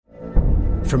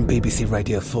From BBC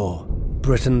Radio 4,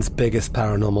 Britain's biggest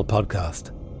paranormal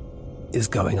podcast is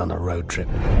going on a road trip.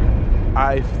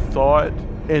 I thought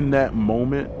in that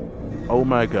moment, oh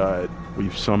my God,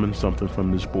 we've summoned something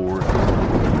from this board.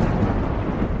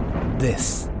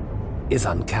 This is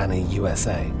Uncanny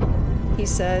USA. He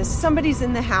says, somebody's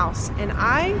in the house, and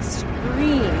I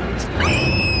screamed.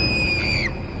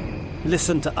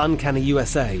 Listen to Uncanny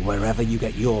USA wherever you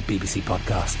get your BBC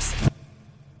podcasts,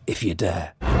 if you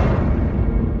dare.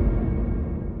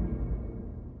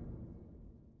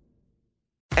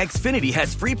 Xfinity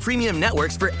has free premium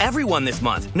networks for everyone this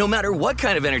month, no matter what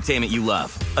kind of entertainment you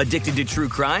love. Addicted to true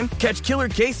crime? Catch killer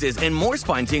cases and more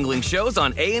spine-tingling shows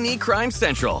on A&E Crime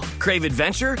Central. Crave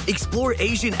adventure? Explore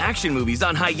Asian action movies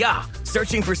on Hi-YAH.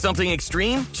 Searching for something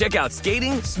extreme? Check out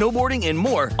skating, snowboarding, and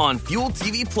more on Fuel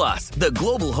TV Plus, the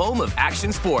global home of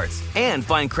action sports. And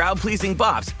find crowd-pleasing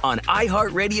bops on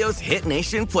iHeartRadio's Hit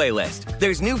Nation playlist.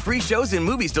 There's new free shows and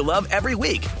movies to love every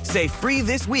week. Say free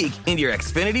this week in your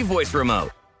Xfinity voice remote.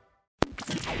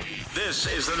 This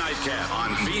is the Nightcap on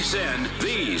VSiN,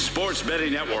 the Sports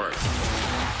Betting Network.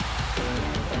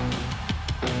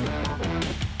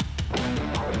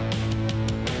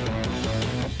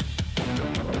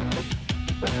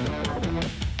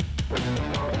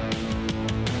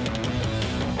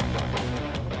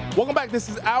 Welcome back. This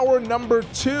is hour number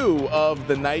 2 of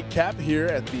the Nightcap here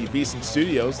at the VSiN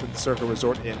Studios at the Circa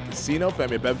Resort and Casino.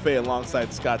 Femi Abebefe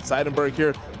alongside Scott Seidenberg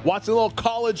here, watching a little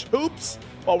college hoops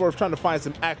while we're trying to find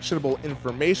some actionable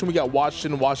information. We got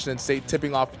Washington State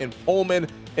tipping off in Pullman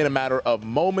in a matter of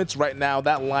moments. Right now,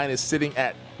 that line is sitting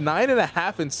at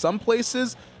 9.5 in some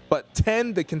places, but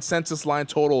 10, the consensus line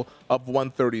total of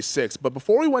 136. But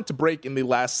before we went to break in the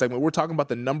last segment, we're talking about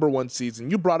the number 1 seeds,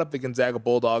 and you brought up the Gonzaga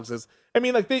Bulldogs as,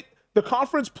 the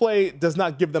conference play does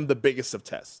not give them the biggest of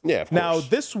tests. Yeah, of course. Now,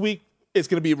 this week, it's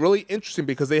going to be really interesting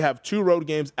because they have 2 road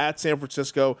games at San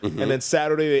Francisco, and then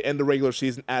Saturday they end the regular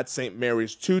season at St.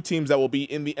 Mary's. 2 teams that will be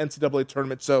in the NCAA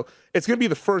tournament. So it's going to be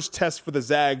the first test for the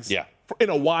Zags in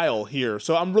a while here.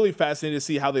 So I'm really fascinated to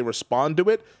see how they respond to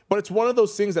it. But it's one of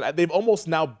those things that they've almost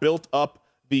now built up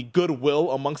the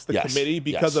goodwill amongst the committee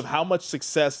because of how much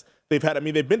success they've had.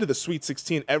 They've been to the Sweet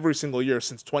 16 every single year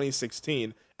since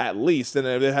 2016 at least, and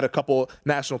they had a couple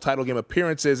national title game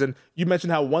appearances. And you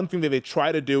mentioned how one thing that they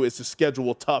try to do is to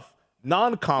schedule tough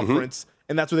non-conference,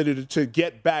 and that's what they do to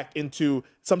get back into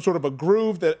some sort of a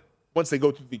groove that once they go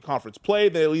through the conference play,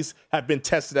 they at least have been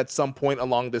tested at some point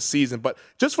along this season. But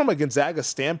just from a Gonzaga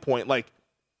standpoint,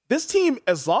 this team,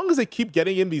 as long as they keep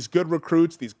getting in these good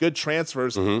recruits, these good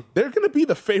transfers, they're going to be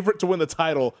the favorite to win the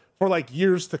title for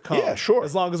years to come. Yeah, sure.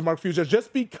 As long as Mark Few,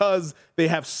 just because they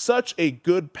have such a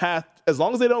good path, as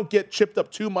long as they don't get chipped up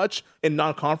too much in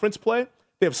non-conference play,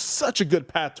 they have such a good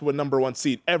path to a number 1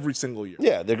 seed every single year.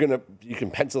 Yeah, you can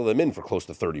pencil them in for close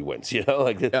to 30 wins.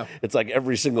 It's like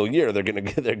every single year they're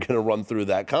gonna run through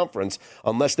that conference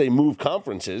unless they move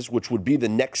conferences, which would be the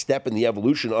next step in the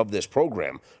evolution of this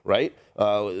program, right?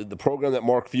 The program that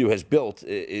Mark Few has built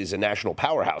is a national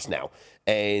powerhouse now,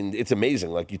 and it's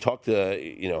amazing. You talk to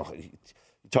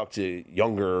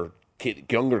younger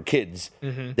kids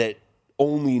that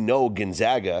only know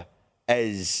Gonzaga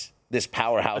as this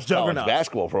powerhouse college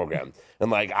basketball program.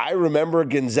 And I remember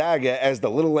Gonzaga as the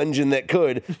little engine that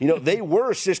could. They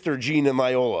were Sister Jean and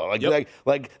Loyola.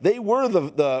 They were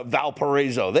the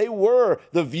Valparaiso. They were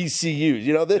the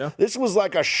VCUs. This was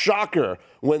like a shocker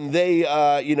when they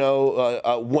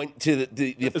went to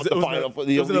the final.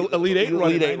 It was an Elite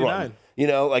Eight run.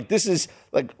 This is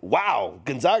wow,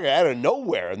 Gonzaga out of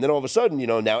nowhere. And then all of a sudden,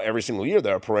 now every single year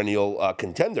they're a perennial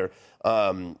contender.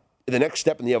 The next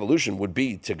step in the evolution would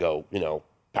be to go,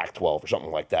 Pac-12 or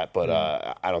something like that. But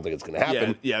I don't think it's going to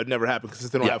happen. Yeah, it would never happen because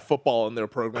they don't have football in their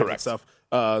program and stuff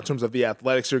in terms of the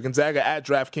athletics here. Gonzaga at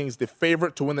DraftKings, the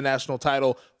favorite to win the national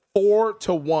title,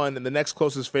 4-1. And the next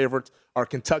closest favorites are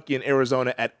Kentucky and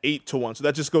Arizona at 8-1. So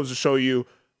that just goes to show you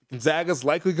Gonzaga's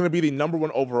likely going to be the number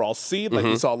 1 overall seed like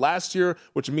we saw last year,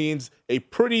 which means a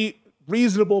pretty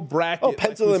reasonable bracket. Oh,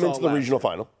 pencil them into the regional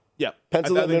final. Yeah,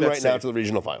 pencil them in right now to the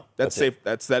regional final. That's safe.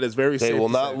 That is very safe. They will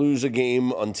not lose a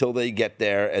game until they get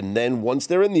there, and then once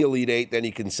they're in the Elite Eight, then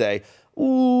you can say,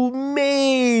 "Ooh,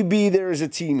 maybe there's a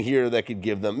team here that could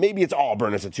give them. Maybe it's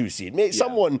Auburn as a 2 seed.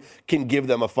 Someone can give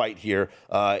them a fight here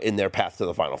in their path to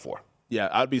the Final Four." Yeah,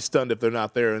 I'd be stunned if they're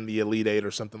not there in the Elite Eight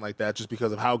or something like that just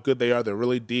because of how good they are. They're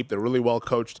really deep. They're really well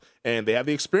coached. And they have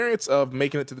the experience of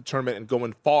making it to the tournament and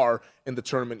going far in the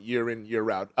tournament year in, year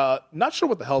out. Not sure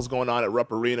what the hell's going on at Rupp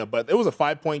Arena, but it was a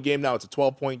 5-point game. Now it's a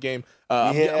 12-point game.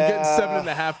 I'm getting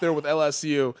 7.5 there with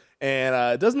LSU. And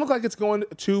it doesn't look like it's going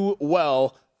too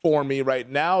well for me right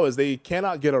now is they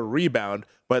cannot get a rebound,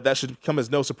 but that should come as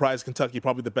no surprise. Kentucky,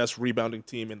 probably the best rebounding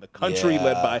team in the country,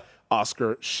 led by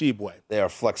Oscar Tshiebwe. They are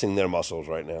flexing their muscles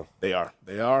right now. They are.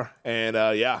 And,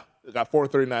 we got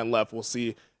 4:39 left. We'll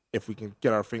see if we can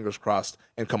get our fingers crossed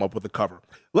and come up with a cover.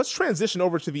 Let's transition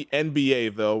over to the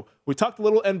NBA, though. We talked a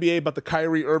little NBA about the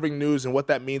Kyrie Irving news and what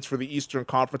that means for the Eastern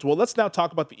Conference. Well, let's now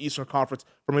talk about the Eastern Conference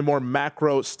from a more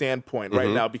macro standpoint right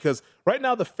now, because right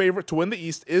now the favorite to win the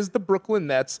East is the Brooklyn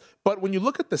Nets. But when you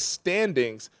look at the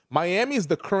standings, Miami is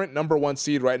the current number 1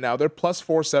 seed right now. They're plus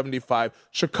 475.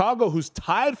 Chicago, who's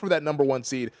tied for that number 1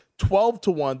 seed,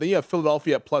 12-1. Then you have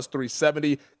Philadelphia at plus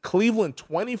 370. Cleveland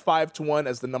 25-1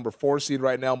 as the number 4 seed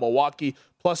right now. Milwaukee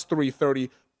plus 330.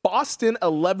 Boston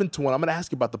 11-1. I'm going to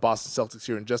ask you about the Boston Celtics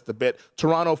here in just a bit.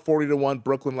 Toronto 40-1.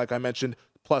 Brooklyn, like I mentioned,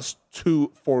 plus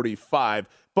 245.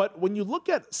 But when you look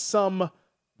at some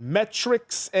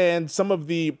metrics and some of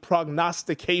the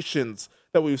prognostications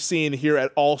that we've seen here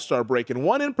at All-Star Break, and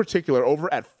one in particular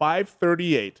over at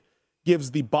 538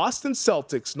 gives the Boston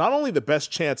Celtics not only the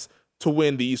best chance to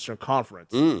win the Eastern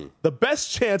Conference, the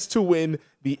best chance to win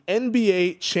the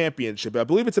NBA championship. I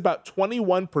believe it's about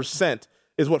 21%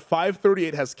 is what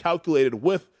 538 has calculated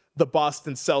with the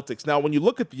Boston Celtics. Now, when you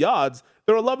look at the odds,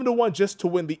 they're 11-1 just to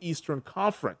win the Eastern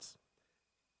Conference.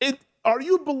 Are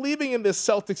you believing in this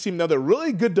Celtics team? Now, they're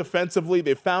really good defensively.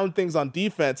 They found things on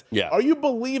defense. Yeah. Are you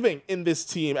believing in this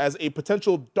team as a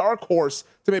potential dark horse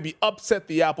to maybe upset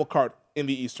the apple cart in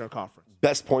the Eastern Conference?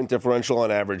 Best point differential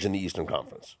on average in the Eastern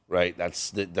Conference, right?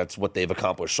 That's what they've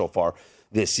accomplished so far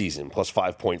this season, plus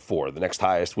 5.4. The next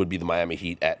highest would be the Miami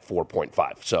Heat at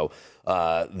 4.5. So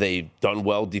they've done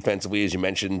well defensively, as you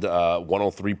mentioned.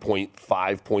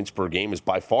 103.5 points per game is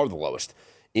by far the lowest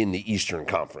in the Eastern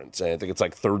Conference. And I think it's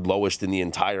like third lowest in the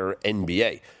entire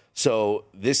NBA. So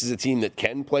this is a team that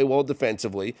can play well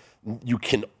defensively. You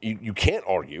can't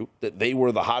argue that they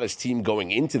were the hottest team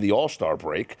going into the All-Star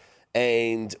break.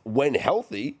 And when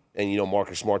healthy, and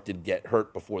Marcus Smart did get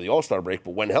hurt before the All-Star break,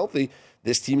 but when healthy,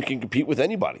 this team can compete with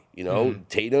anybody.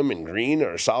 Tatum and Green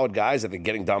are solid guys. I think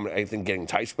getting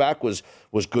Tice back was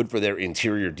good for their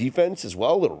interior defense as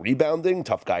well. A little rebounding,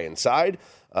 tough guy inside.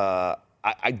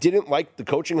 I didn't like the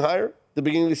coaching hire at the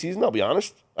beginning of the season, I'll be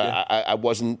honest. Yeah. I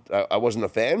wasn't a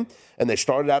fan, and they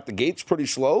started out the gates pretty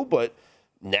slow, but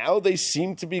now they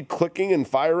seem to be clicking and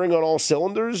firing on all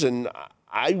cylinders, and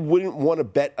I wouldn't want to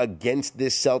bet against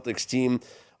this Celtics team.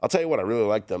 I'll tell you what, I really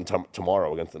like them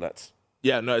tomorrow against the Nets.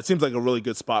 Yeah, no, it seems like a really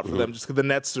good spot for them just because the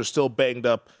Nets are still banged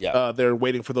up. Yeah. They're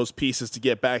waiting for those pieces to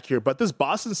get back here. But this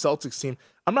Boston Celtics team,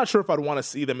 I'm not sure if I'd want to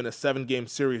see them in a 7-game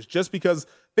series just because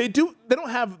they don't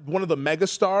have one of the mega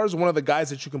stars, one of the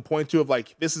guys that you can point to of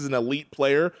like, this is an elite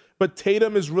player. But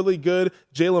Tatum is really good.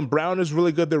 Jaylen Brown is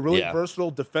really good. They're really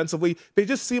versatile defensively. They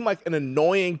just seem like an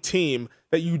annoying team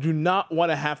that you do not want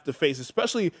to have to face,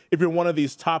 especially if you're one of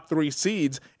these top 3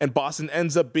 seeds and Boston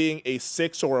ends up being a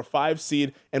 6 or a 5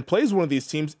 seed and plays one of these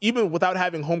teams, even without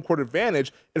having home court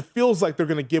advantage, it feels like they're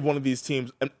going to give one of these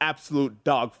teams an absolute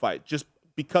dogfight just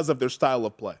because of their style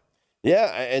of play. Yeah,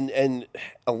 and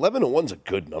 11-1 is a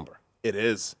good number. It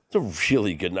is. It's a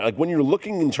really good number. Like when you're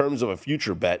looking in terms of a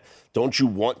future bet, don't you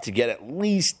want to get at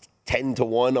least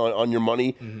 10-1 on your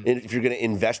money if you're going to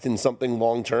invest in something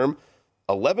long term?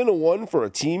 11-1 for a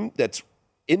team that's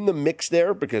in the mix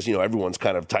there because, everyone's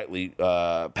kind of tightly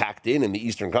packed in the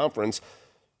Eastern Conference.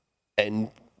 And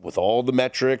with all the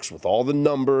metrics, with all the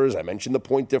numbers, I mentioned the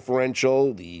point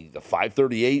differential, the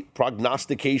 538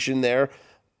 prognostication there,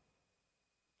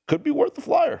 could be worth the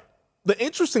flyer. The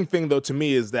interesting thing, though, to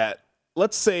me is that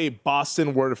let's say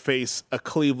Boston were to face a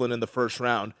Cleveland in the first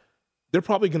round. They're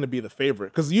probably going to be the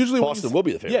favorite because usually Boston will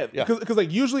be the favorite. Yeah, because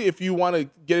like usually if you want to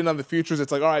get in on the futures,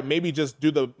 it's like all right, maybe just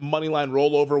do the money line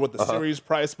rollover with the series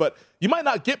price, but you might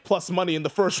not get plus money in the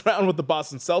first round with the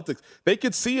Boston Celtics. They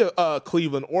could see a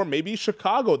Cleveland or maybe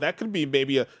Chicago. That could be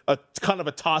maybe a kind of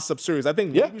a toss-up series. I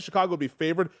think maybe Chicago would be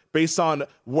favored based on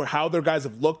how their guys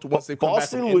have looked once they come back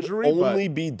from injury. Boston would only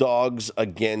be dogs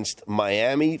against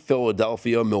Miami,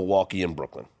 Philadelphia, Milwaukee, and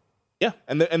Brooklyn. Yeah,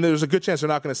 and there's a good chance they're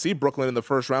not going to see Brooklyn in the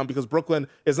first round because Brooklyn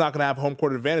is not going to have home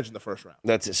court advantage in the first round.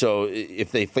 That's it. So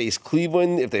if they face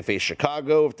Cleveland, if they face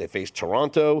Chicago, if they face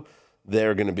Toronto,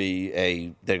 they're going to be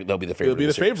they'll be the favorite. They'll be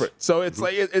the favorite. So it's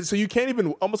like so you can't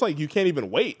even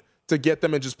wait to get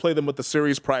them and just play them with the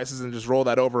series prices and just roll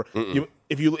that over.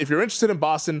 If you're interested in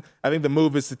Boston, I think the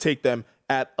move is to take them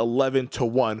at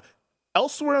 11-1.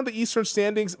 Elsewhere in the Eastern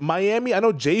standings, Miami, I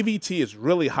know JVT is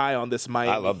really high on this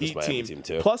Miami I love this Heat Miami team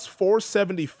too. Plus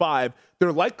 475.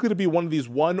 They're likely to be one of these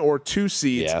 1 or 2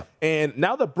 seeds. Yeah. And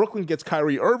now that Brooklyn gets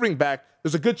Kyrie Irving back,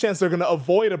 there's a good chance they're going to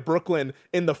avoid a Brooklyn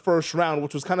in the first round,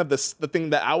 which was kind of the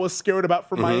thing that I was scared about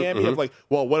for Miami. Of like,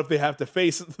 well, what if they have to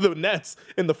face the Nets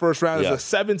in the first round as a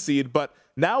 7 seed? But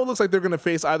now it looks like they're going to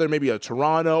face either maybe a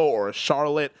Toronto or a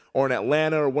Charlotte or an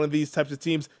Atlanta or one of these types of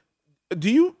teams.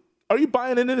 Are you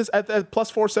buying into this at plus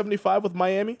 475 with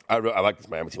Miami? I like this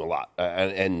Miami team a lot,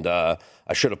 and I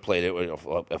should have played it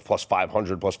with plus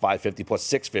 500, plus 550, plus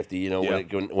 650.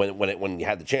 When you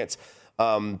had the chance,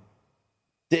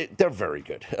 they're very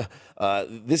good.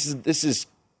 This is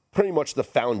pretty much the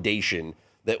foundation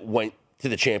that went to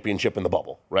the championship in the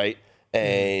bubble, right?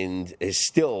 And is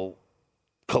still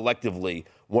collectively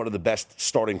one of the best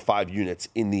starting 5 units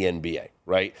in the NBA,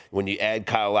 right? When you add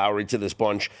Kyle Lowry to this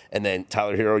bunch and then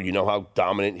Tyler Hero, you know how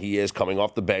dominant he is coming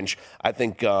off the bench. I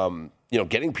think, getting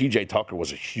PJ Tucker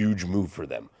was a huge move for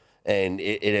them. And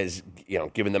it has,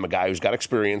 given them a guy who's got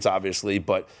experience, obviously,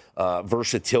 but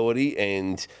versatility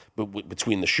and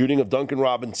between the shooting of Duncan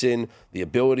Robinson, the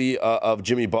ability of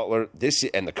Jimmy Butler,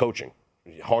 and the coaching.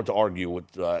 Hard to argue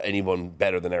with anyone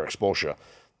better than Eric Spoelstra.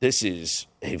 This is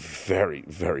a very,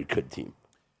 very good team.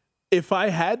 If I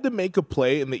had to make a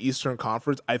play in the Eastern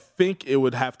Conference, I think it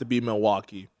would have to be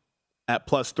Milwaukee at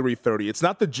plus 330. It's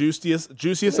not the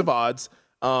juiciest of odds,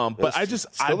 but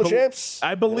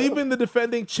I believe in the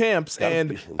defending champs,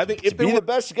 and I think if the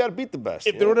best, you got to beat the best.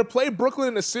 If they were to play Brooklyn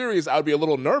in a series, I would be a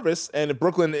little nervous, and if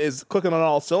Brooklyn is clicking on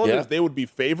all cylinders, they would be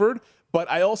favored.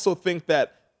 But I also think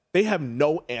that they have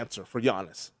no answer for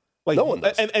Giannis. Like, no one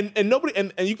does. And nobody,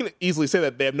 and you can easily say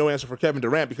that they have no answer for Kevin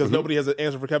Durant because nobody has an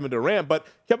answer for Kevin Durant. But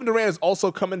Kevin Durant is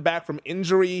also coming back from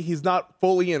injury. He's not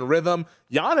fully in rhythm.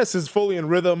 Giannis is fully in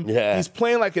rhythm. Yeah. He's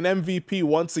playing like an MVP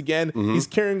once again. He's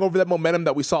carrying over that momentum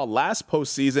that we saw last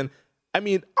postseason. I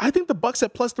mean, I think the Bucks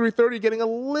at plus 330 are getting a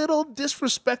little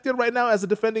disrespected right now as the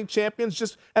defending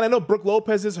champions. And I know Brook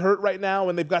Lopez is hurt right now,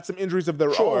 and they've got some injuries of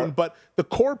their own, but the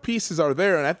core pieces are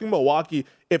there. And I think Milwaukee,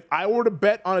 if I were to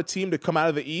bet on a team to come out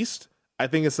of the East, I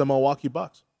think it's the Milwaukee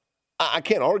Bucks. I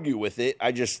can't argue with it.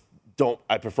 I just don't.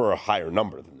 I prefer a higher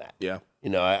number than that. Yeah.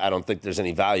 I don't think there's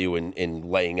any value in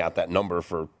laying out that number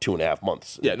for 2.5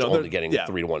 months. Yeah, it's only getting a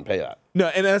 3-to-1 payout. No,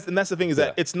 and that's the thing is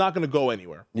that it's not going to go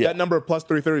anywhere. Yeah. That number of plus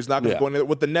 330 is not going to go anywhere.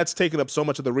 With the Nets taking up so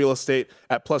much of the real estate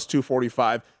at plus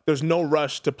 245, there's no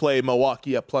rush to play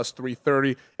Milwaukee at plus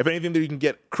 330. If anything, you can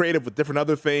get creative with different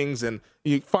other things, and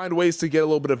you find ways to get a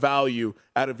little bit of value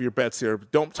out of your bets here.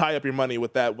 Don't tie up your money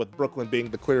with that, with Brooklyn being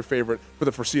the clear favorite for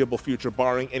the foreseeable future,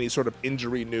 barring any sort of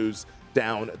injury news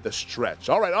down the stretch.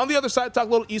 All right, on the other side, talk a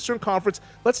little Eastern Conference.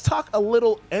 Let's talk a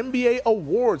little NBA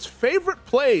awards. Favorite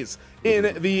plays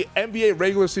in the NBA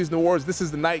regular season awards. This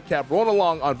is the Nightcap rolling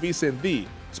along on VSiN, the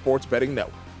Sports Betting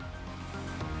Network.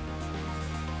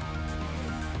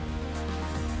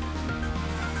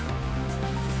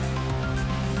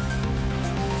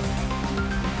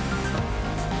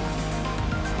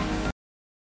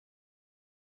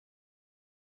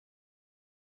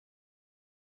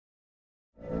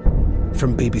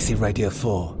 From BBC Radio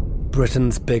 4,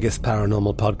 Britain's biggest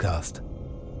paranormal podcast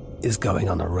is going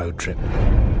on a road trip.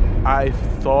 I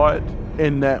thought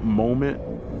in that moment,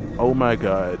 oh my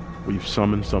God, we've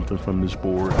summoned something from this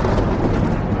board.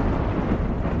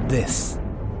 This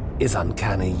is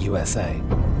Uncanny USA.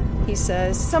 He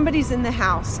says, somebody's in the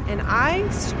house, and I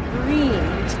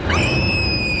screamed.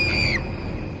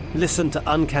 Listen to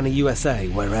Uncanny USA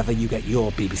wherever you get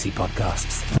your BBC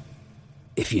podcasts,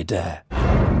 if you dare.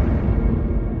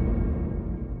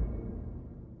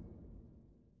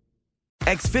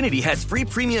 Xfinity has free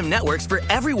premium networks for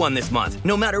everyone this month,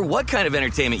 no matter what kind of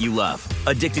entertainment you love.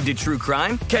 Addicted to true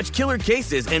crime? Catch killer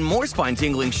cases and more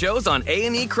spine-tingling shows on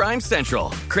A&E Crime Central.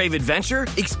 Crave adventure?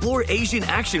 Explore Asian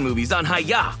action movies on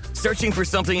Hi-YAH. Searching for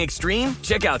something extreme?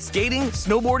 Check out skating,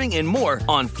 snowboarding, and more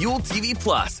on Fuel TV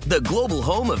Plus, the global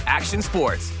home of action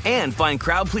sports. And find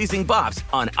crowd-pleasing bops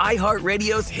on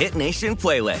iHeartRadio's Hit Nation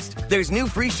playlist. There's new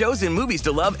free shows and movies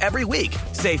to love every week.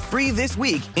 Say free this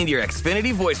week in your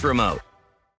Xfinity voice remote.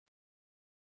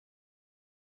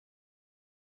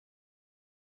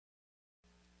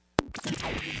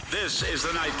 This is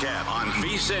the Nightcap on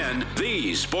VSiN,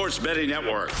 the Sports Betting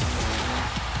Network.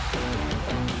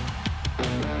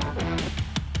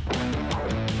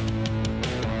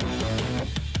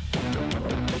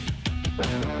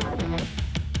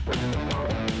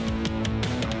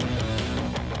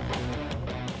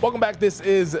 Welcome back. This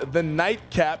is the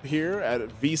Nightcap here at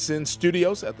VSiN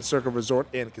Studios at the Circa Resort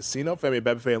and Casino. Femi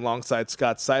Abebefe alongside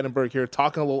Scott Seidenberg here,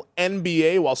 talking a little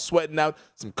NBA while sweating out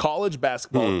some college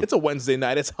basketball. It's a Wednesday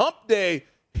night. It's hump day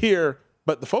here,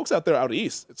 but the folks out there out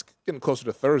east, it's getting closer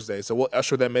to Thursday, so we'll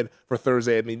usher them in for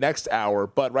Thursday in the next hour.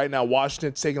 But right now,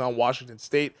 Washington's taking on Washington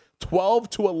State.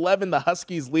 12-11, the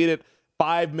Huskies lead it.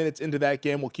 5 minutes into that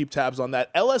game. We'll keep tabs on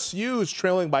that. LSU is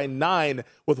trailing by 9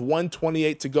 with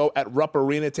 1:28 to go at Rupp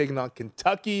Arena, taking on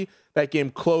Kentucky. That game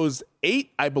closed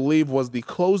 8, I believe, was the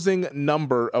closing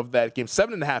number of that game.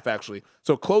 7.5, actually.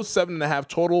 So closed 7.5,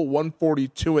 total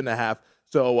 142.5.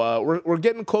 So we're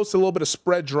getting close to a little bit of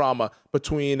spread drama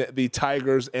between the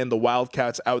Tigers and the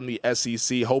Wildcats out in the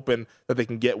SEC, hoping that they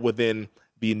can get within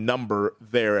the number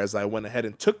there, as I went ahead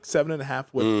and took 7.5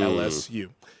 with LSU.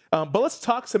 But let's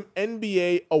talk some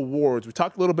NBA awards. We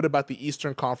talked a little bit about the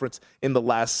Eastern Conference in the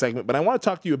last segment, but I want to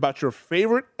talk to you about your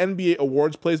favorite NBA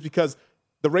awards plays because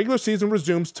the regular season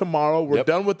resumes tomorrow. We're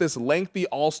done with this lengthy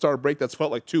All-Star break that's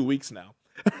felt like 2 weeks now.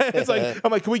 It's like,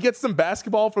 I'm like, can we get some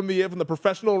basketball from the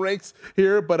professional ranks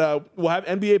here? But we'll have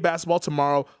NBA basketball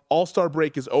tomorrow. All-Star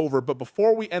break is over. But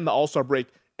before we end the All-Star break,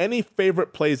 any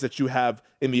favorite plays that you have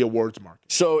in the awards market?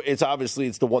 So it's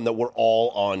the one that we're all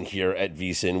on here at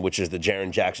VSiN, which is the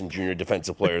Jaren Jackson Jr.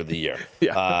 Defensive Player of the Year.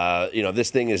 This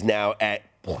thing is now at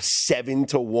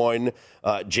 7-1.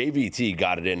 JVT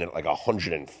got it in at like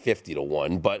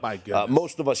 150-1, but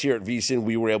most of us here at VSiN,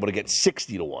 we were able to get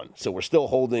 60-1. So we're still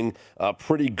holding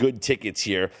pretty good tickets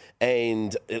here.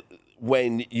 And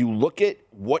when you look at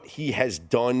what he has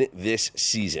done this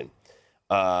season,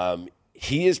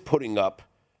 he is putting up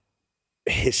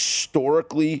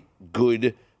historically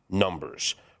good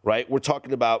numbers, right? We're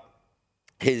talking about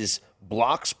his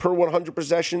blocks per 100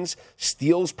 possessions,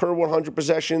 steals per 100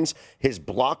 possessions. His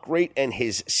block rate and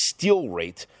his steal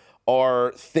rate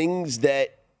are things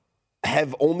that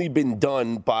have only been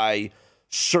done by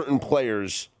certain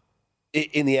players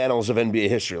in the annals of NBA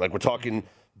history. Like we're talking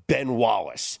Ben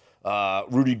Wallace,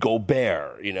 Rudy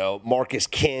Gobert, Marcus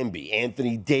Camby,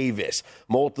 Anthony Davis,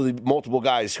 multiple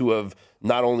guys who have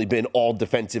not only been all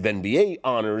defensive NBA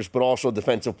honors, but also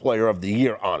defensive player of the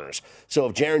year honors. So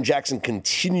if Jaren Jackson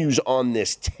continues on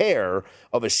this tear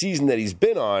of a season that he's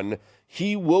been on,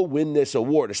 he will win this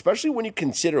award, especially when you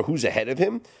consider who's ahead of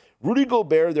him. Rudy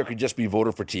Gobert, there could just be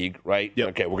voter fatigue, right? Yep.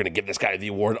 Okay, we're going to give this guy the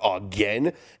award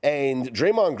again. And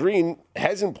Draymond Green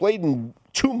hasn't played in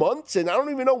 2 months, and I don't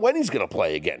even know when he's going to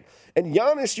play again. And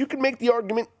Giannis, you can make the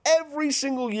argument every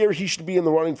single year he should be in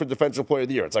the running for Defensive Player of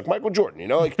the Year. It's like Michael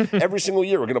Jordan, every single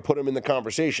year we're going to put him in the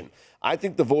conversation. I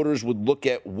think the voters would look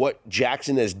at what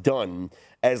Jackson has done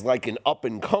as like an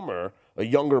up-and-comer, a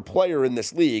younger player in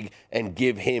this league, and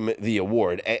give him the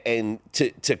award. And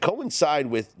to coincide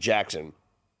with Jackson,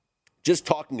 just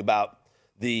talking about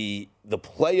the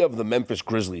play of the Memphis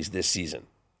Grizzlies this season,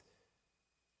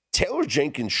 Taylor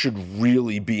Jenkins should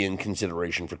really be in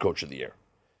consideration for Coach of the Year.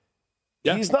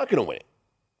 Yeah. He's not going to win it.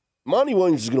 Monty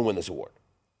Williams is going to win this award.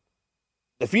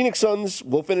 The Phoenix Suns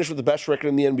will finish with the best record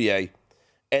in the NBA,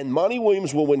 and Monty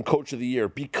Williams will win Coach of the Year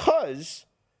because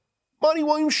Monty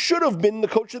Williams should have been the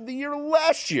Coach of the Year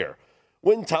last year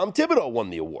when Tom Thibodeau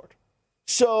won the award.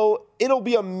 So it'll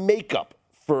be a makeup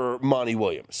for Monty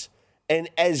Williams. And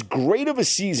as great of a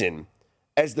season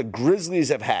as the Grizzlies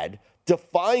have had,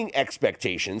 defying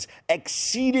expectations,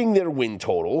 exceeding their win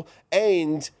total,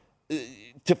 and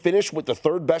to finish with the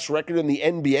third best record in the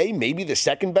NBA, maybe the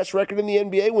second best record in the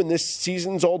NBA when this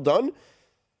season's all done,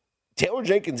 Taylor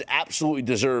Jenkins absolutely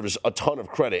deserves a ton of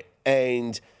credit.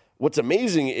 And what's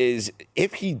amazing is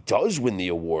if he does win the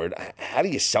award, how do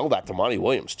you sell that to Monty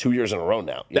Williams 2 years in a row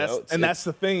now? That's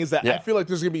the thing is that I feel like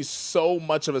there's going to be so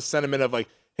much of a sentiment of like,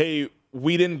 hey,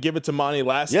 we didn't give it to Monty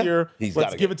last year.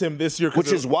 Let's give it to him this year.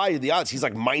 Which is why the odds, he's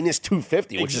like minus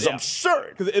 250, which is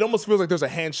absurd. Because it almost feels like there's a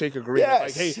handshake agreement.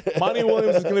 Yes. Like, hey, Monty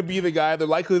Williams is going to be the guy. They're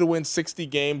likely to win 60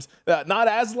 games. Not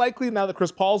as likely now that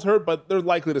Chris Paul's hurt, but they're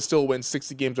likely to still win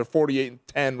 60 games or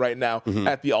 48-10 right now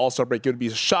at the All-Star break. It would be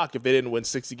a shock if they didn't win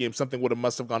 60 games. Something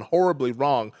must have gone horribly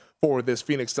wrong for this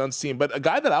Phoenix Suns team. But a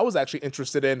guy that I was actually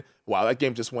interested in, wow, that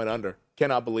game just went under.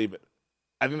 Cannot believe it.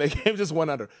 I think that game just went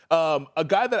under. A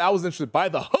guy that I was interested by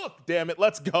the hook, damn it,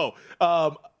 let's go.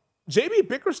 JB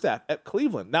Bickerstaff at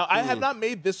Cleveland. Now, I have not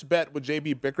made this bet with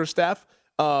JB Bickerstaff,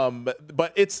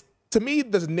 but it's, to me,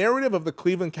 the narrative of the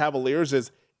Cleveland Cavaliers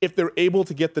is if they're able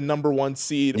to get the number 1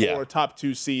 seed or a top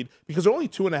 2 seed, because they're only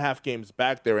 2.5 games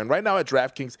back there. And right now at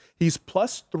DraftKings, he's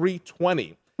plus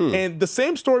 320. And the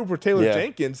same story for Taylor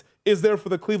Jenkins is there for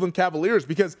the Cleveland Cavaliers,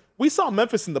 because we saw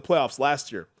Memphis in the playoffs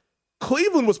last year.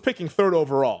 Cleveland was picking 3rd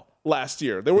overall. last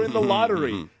year. They were in the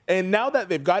lottery. And now that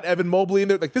they've got Evan Mobley in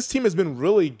there, like this team has been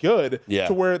really good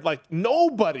to where like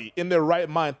nobody in their right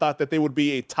mind thought that they would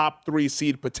be a top 3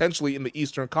 seed potentially in the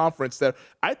Eastern Conference. That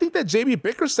I think that JB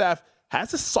Bickerstaff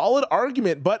has a solid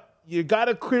argument, but you got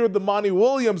to clear the Monty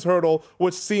Williams hurdle,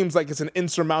 which seems like it's an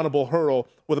insurmountable hurdle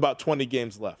with about 20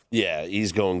 games left. Yeah,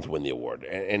 he's going to win the award.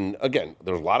 And again,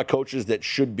 there's a lot of coaches that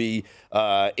should be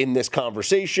in this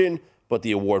conversation, but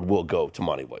the award will go to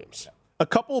Monty Williams. A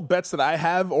couple bets that I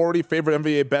have already, favorite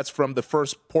NBA bets from the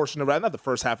first portion of it, not the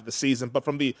first half of the season, but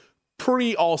from the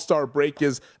pre-All-Star break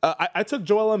is I took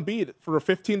Joel Embiid for a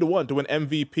 15-1 to win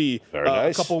MVP. Very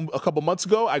nice. A couple months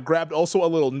ago. I grabbed also a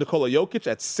little Nikola Jokic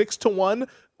at 6-1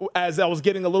 as I was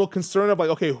getting a little concerned of like,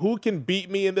 okay, who can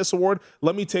beat me in this award?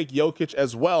 Let me take Jokic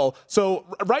as well. So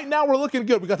right now we're looking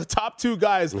good. We got the top 2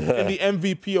 guys in the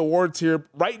MVP awards here.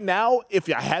 Right now, if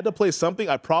I had to play something,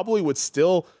 I probably would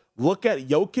still look at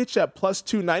Jokic at plus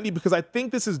 290 because I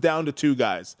think this is down to 2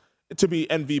 guys to be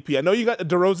MVP. I know you got a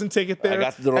DeRozan ticket there. I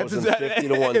got the DeRozan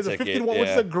 50-1 ticket. 50-1, which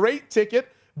is a great ticket.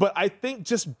 But I think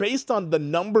just based on the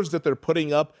numbers that they're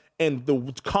putting up and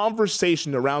the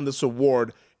conversation around this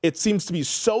award, it seems to be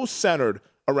so centered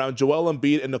around Joel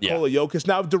Embiid and Nikola Jokic.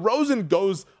 Now, if DeRozan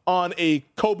goes on a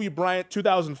Kobe Bryant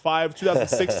 2005,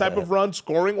 2006 type of run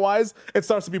scoring-wise, it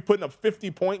starts to be putting up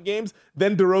 50-point games,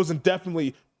 then DeRozan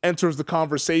definitely enters the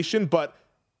conversation. But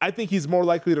I think he's more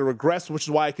likely to regress, which is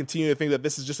why I continue to think that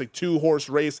this is just a 2-horse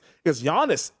race. Because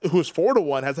Giannis, who's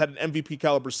 4-1, has had an MVP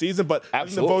caliber season, but I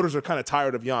think the voters are kind of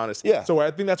tired of Giannis. Yeah. So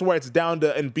I think that's why it's down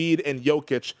to Embiid and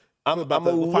Jokic about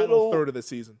the final third of the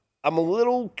season. I'm a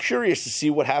little curious to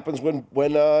see what happens when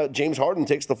James Harden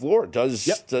takes the floor. Does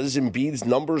Embiid's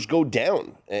numbers go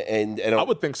down? And I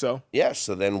would think so. Yes.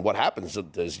 So then what happens?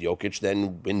 Does Jokic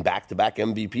then win back-to-back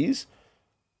MVPs?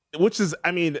 Which is,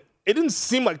 I mean, it didn't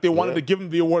seem like they wanted to give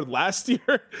him the award last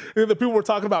year. The people were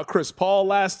talking about Chris Paul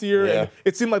last year, and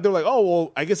it seemed like they were like, oh,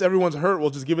 well, I guess everyone's hurt.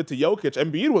 We'll just give it to Jokic.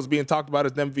 Embiid was being talked about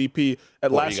as MVP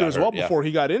at last year as well before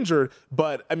he got injured.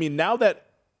 But, I mean, now that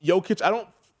Jokic, I don't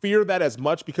fear that as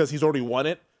much because he's already won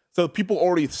it. So people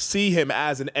already see him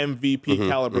as an MVP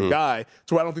caliber guy.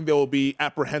 So I don't think they will be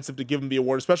apprehensive to give him the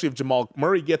award, especially if Jamal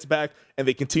Murray gets back and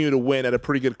they continue to win at a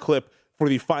pretty good clip for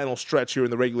the final stretch here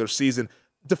in the regular season.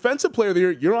 Defensive Player of the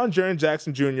Year, you're on Jaren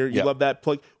Jackson Jr. You love that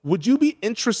play. Would you be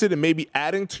interested in maybe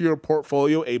adding to your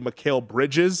portfolio a Mikal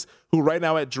Bridges, who right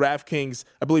now at DraftKings,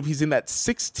 I believe he's in that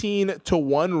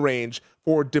 16-1 range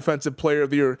for Defensive Player of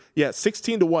the Year. Yeah,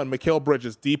 16-1, Mikal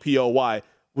Bridges, DPOY.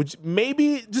 Would you,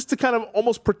 maybe just to kind of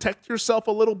almost protect yourself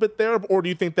a little bit there, or do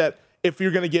you think that if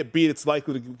you're going to get beat, it's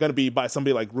likely going to be by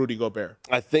somebody like Rudy Gobert?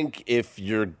 I think if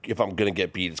I'm going to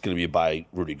get beat, it's going to be by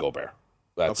Rudy Gobert.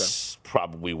 That's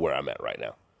probably where I'm at right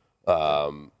now.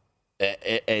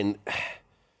 And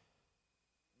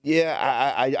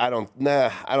I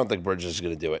don't think Bridges is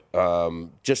going to do it.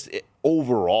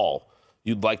 Overall,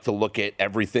 you'd like to look at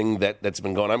everything that's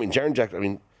been going on. I mean, Jaren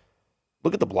Jackson,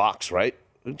 look at the blocks, right?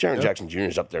 Jaren Jackson Jr.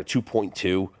 is up there,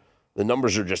 2.2. The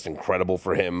numbers are just incredible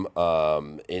for him.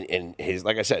 In his,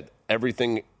 like I said,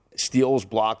 everything, steals,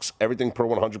 blocks, everything per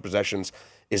 100 possessions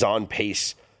is on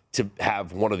pace to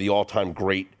have one of the all-time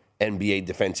great NBA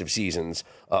defensive seasons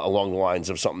along the lines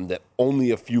of something that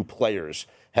only a few players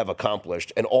have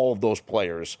accomplished. And all of those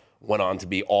players went on to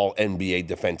be all NBA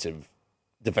defensive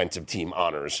team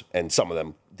honors, and some of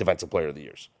them Defensive Player of the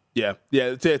Years. Yeah.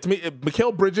 To me,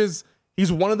 Mikal Bridges,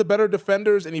 he's one of the better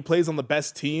defenders, and he plays on the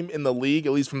best team in the league,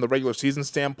 at least from the regular season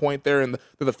standpoint there, and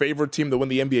they're the favorite team to win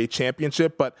the NBA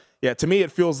championship. But, yeah, to me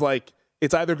it feels like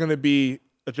it's either going to be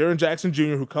a Jaren Jackson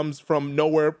Jr. who comes from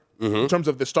nowhere in terms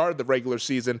of the start of the regular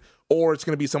season, or it's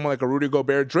going to be someone like a Rudy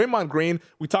Gobert. Draymond Green,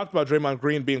 we talked about Draymond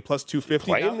Green being plus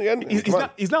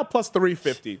 250. He's now plus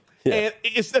 350. Yeah. And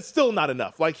that's still not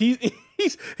enough. Like, he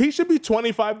should be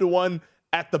 25-1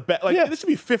 at the bet. Like, this should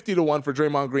be 50-1 for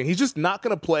Draymond Green. He's just not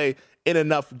going to play in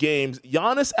enough games.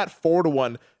 Giannis at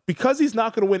 4-1. Because he's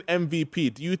not going to win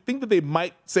MVP, do you think that they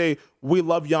might say, we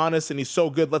love Giannis and he's so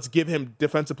good, let's give him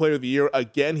Defensive Player of the Year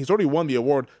again? He's already won the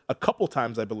award a couple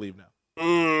times, I believe, now.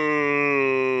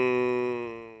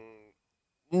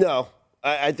 No.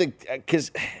 I think,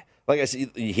 because, like I said,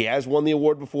 he has won the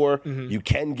award before. You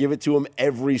can give it to him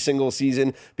every single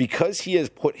season because he has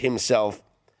put himself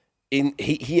in,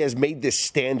 he has made this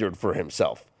standard for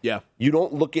himself. Yeah. You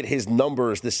don't look at his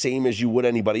numbers the same as you would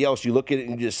anybody else. You look at it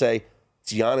and you just say,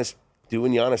 it's Giannis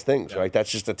doing Giannis things, right?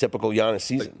 That's just a typical Giannis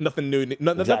season. Like nothing new.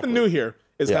 Nothing new here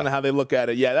is kind of how they look at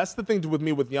it. Yeah, that's the thing with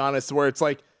me with Giannis, where it's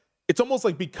like, it's almost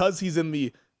like because he's in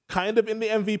the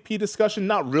MVP discussion,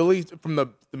 not really from the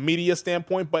media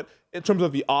standpoint, but in terms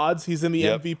of the odds, he's in the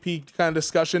MVP kind of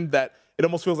discussion, that it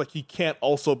almost feels like he can't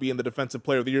also be in the Defensive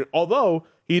Player of the Year. Although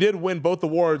he did win both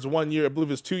awards one year, I believe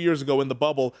it was 2 years ago in the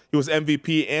bubble. He was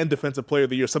MVP and Defensive Player of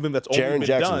the Year, something that's only been Jaren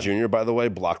Jackson done. Jr., by the way,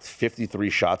 blocked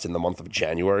 53 shots in the month of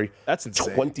January. That's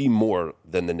insane. 20 more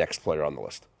than the next player on the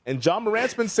list. And John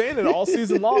Morant's been saying it all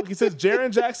season long. He says,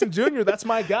 Jaren Jackson Jr., that's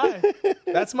my guy.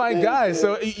 That's my guy.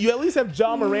 So you at least have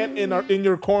John Morant in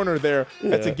your corner there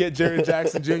to get Jaren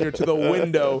Jackson Jr. to the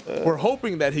window. We're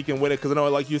hoping that he can win it because I know,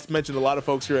 like you mentioned, a lot of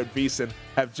folks here at VSiN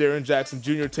have Jaren Jackson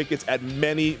Jr. tickets at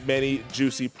many, many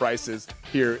juicy prices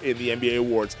here in the NBA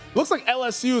Awards. Looks like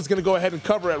LSU is going to go ahead and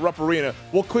cover at Rupp Arena.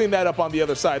 We'll clean that up on the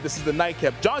other side. This is the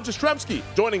Nightcap. John Jastrzemski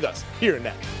joining us here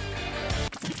next.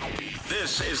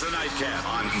 This is the Nightcap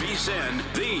on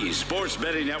VSiN, the Sports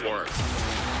Betting Network.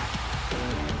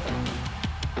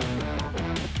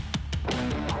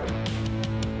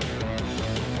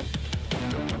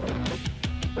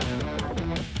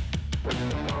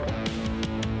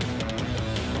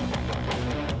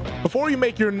 Before you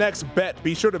make your next bet,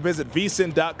 be sure to visit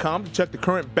vsin.com to check the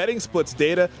current betting splits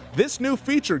data. This new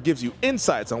feature gives you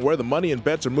insights on where the money and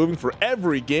bets are moving for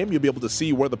every game. You'll be able to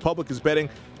see where the public is betting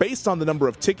based on the number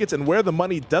of tickets and where the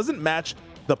money doesn't match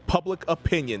the public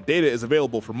opinion. Data is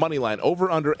available for moneyline,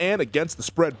 over, under, and against the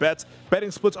spread bets.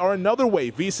 Betting splits are another way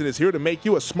VSiN is here to make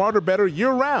you a smarter, better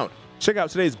year-round. Check out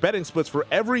today's betting splits for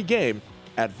every game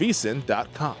at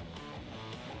vsin.com.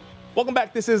 Welcome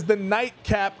back. This is the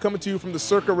Nightcap coming to you from the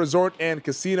Circa Resort and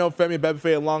Casino. Femi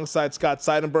Bebefe alongside Scott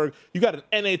Seidenberg. You got an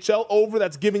NHL over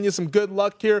that's giving you some good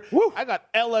luck here. Woo. I got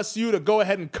LSU to go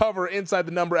ahead and cover inside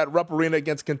the number at Rupp Arena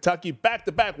against Kentucky.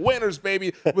 Back-to-back winners,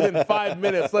 baby, within 5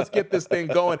 minutes. Let's get this thing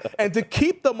going. And to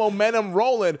keep the momentum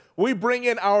rolling, we bring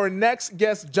in our next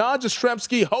guest, John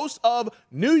Jastrzemski, host of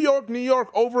New York, New York,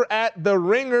 over at The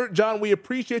Ringer. John, we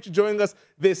appreciate you joining us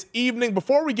this evening.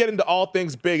 Before we get into all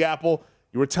things Big Apple,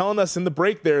 you were telling us in the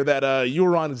break there that you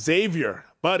were on Xavier.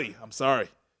 Buddy, I'm sorry.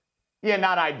 Yeah,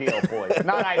 not ideal, boys.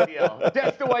 Not ideal.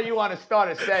 Just the way you want to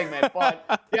start a segment. But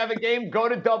you have a game, go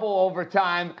to double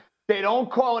overtime. They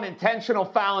don't call an intentional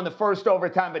foul in the first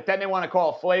overtime, but then they want to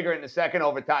call a flagrant in the second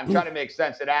overtime. Try to make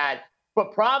sense of that.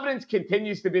 But Providence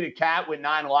continues to be the cat with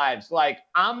 9 lives. Like,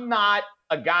 I'm not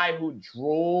a guy who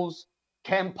drools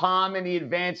KenPom in the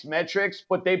advanced metrics,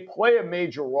 but they play a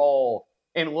major role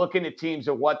in looking at teams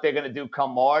and what they're going to do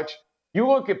come March. You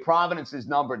look at Providence's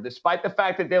number, despite the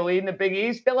fact that they're leading the Big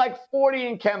East, they're like 40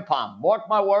 in KenPom. Mark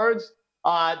my words,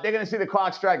 they're going to see the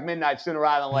clock strike midnight sooner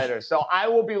rather than later. So I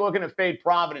will be looking to fade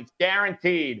Providence,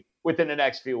 guaranteed, within the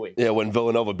next few weeks. Yeah, when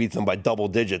Villanova beats them by double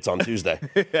digits on Tuesday.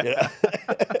 Yeah.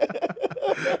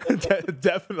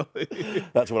 Definitely.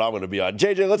 That's what I'm going to be on.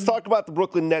 JJ, let's talk about the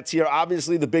Brooklyn Nets here.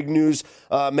 Obviously, the big news,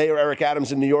 Mayor Eric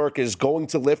Adams in New York is going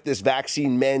to lift this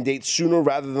vaccine mandate sooner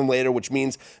rather than later, which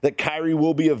means that Kyrie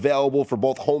will be available for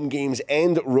both home games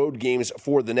and road games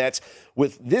for the Nets.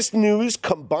 With this news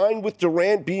combined with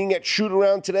Durant being at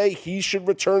shoot-around today, he should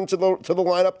return to the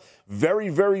lineup very,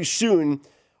 very soon.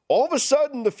 All of a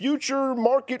sudden, the future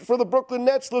market for the Brooklyn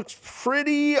Nets looks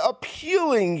pretty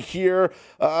appealing here.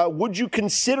 Would you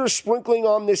consider sprinkling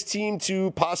on this team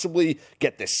to possibly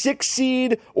get the 6th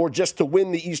seed or just to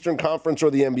win the Eastern Conference or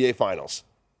the NBA Finals?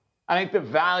 I think the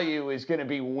value is going to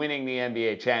be winning the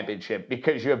NBA championship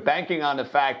because you're banking on the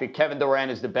fact that Kevin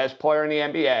Durant is the best player in the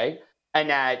NBA and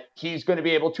that he's going to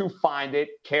be able to find it,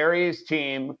 carry his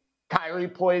team. Kyrie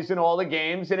plays in all the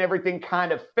games and everything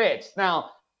kind of fits.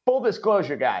 Now, full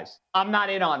disclosure, guys, I'm not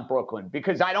in on Brooklyn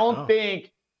because I don't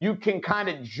think you can kind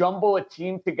of jumble a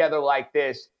team together like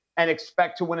this and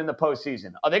expect to win in the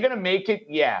postseason. Are they going to make it?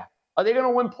 Yeah. Are they going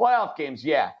to win playoff games?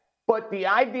 Yeah. But the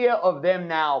idea of them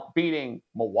now beating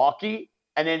Milwaukee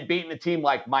and then beating a team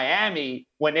like Miami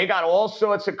when they got all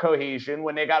sorts of cohesion,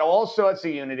 when they got all sorts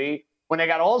of unity, when they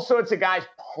got all sorts of guys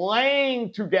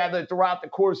playing together throughout the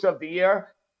course of the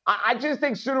year, I just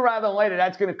think sooner rather than later,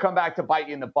 that's going to come back to bite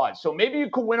you in the butt. So maybe you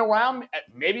could win a round.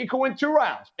 Maybe you could win 2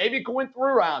 rounds. Maybe you could win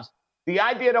 3 rounds. The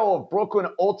idea, though, of Brooklyn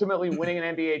ultimately winning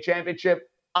an NBA championship,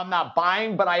 I'm not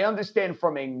buying, but I understand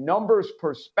from a numbers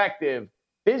perspective,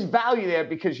 there's value there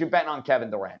because you're betting on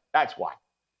Kevin Durant. That's why.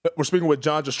 We're speaking with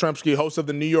John Jastrzemski, host of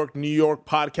the New York, New York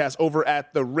podcast over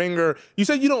at The Ringer. You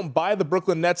said you don't buy the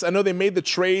Brooklyn Nets. I know they made the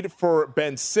trade for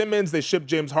Ben Simmons. They shipped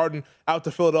James Harden out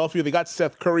to Philadelphia. They got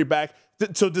Seth Curry back.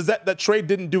 So does that trade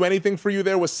didn't do anything for you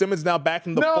there? Was Simmons now back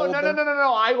in the fold?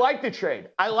 No. I like the trade.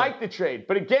 The trade.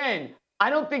 But again,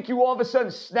 I don't think you all of a sudden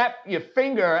snap your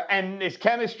finger and there's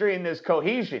chemistry and there's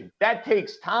cohesion. That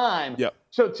takes time. Yep.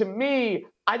 So to me,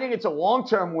 I think it's a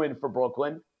long-term win for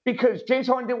Brooklyn because James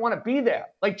Harden didn't want to be there.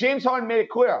 Like James Harden made it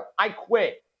clear, I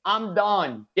quit. I'm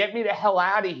done. Get me the hell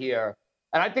out of here.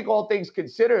 And I think all things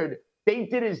considered, they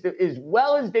did as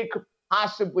well as they could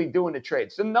possibly do in the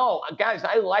trade. So, no, guys,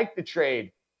 I like the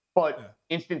trade, but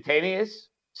instantaneous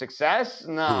success?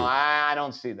 No, I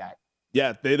don't see that.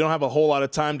 Yeah, they don't have a whole lot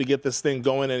of time to get this thing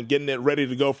going and getting it ready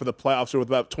to go for the playoffs, or with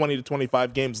about 20 to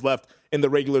 25 games left in the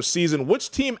regular season.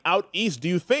 Which team out east do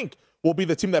you think will be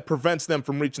the team that prevents them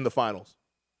from reaching the finals?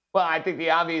 Well, I think the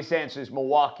obvious answer is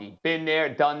Milwaukee. Been there,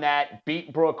 done that,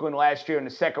 beat Brooklyn last year in the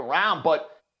second round. But,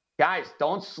 guys,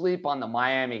 don't sleep on the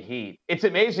Miami Heat. It's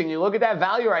amazing. You look at that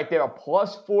value right there, a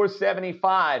plus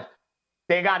 475.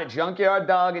 They got a junkyard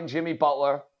dog in Jimmy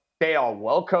Butler. They are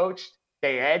well coached.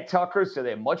 They add Tucker, so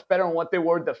they're much better than what they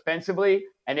were defensively,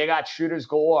 and they got shooters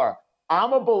galore.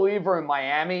 I'm a believer in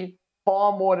Miami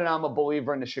far more than I'm a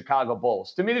believer in the Chicago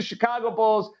Bulls. To me, the Chicago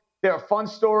Bulls, they're a fun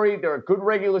story. They're a good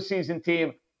regular season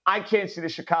team. I can't see the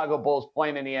Chicago Bulls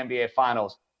playing in the NBA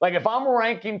Finals. Like, if I'm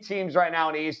ranking teams right now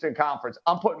in the Eastern Conference,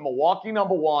 I'm putting Milwaukee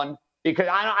number one because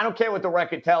I don't care what the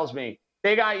record tells me.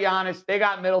 They got Giannis, they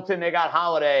got Middleton, they got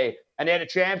Holiday, and they're the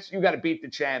champs. You got to beat the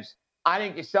champs. I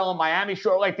think you're selling Miami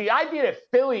short. Like, the idea that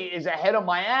Philly is ahead of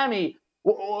Miami,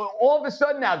 all of a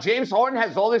sudden now, James Harden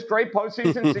has all this great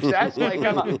postseason success. Like,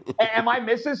 am I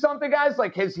missing something, guys?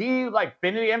 Like, has he,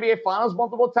 been in the NBA Finals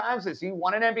multiple times? Has he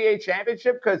won an NBA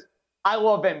championship? Because I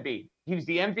love Embiid. He's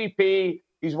the MVP.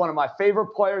 He's one of my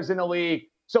favorite players in the league.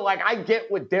 So, I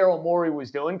get what Daryl Morey was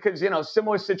doing because,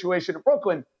 similar situation to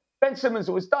Brooklyn. Ben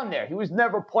Simmons was done there. He was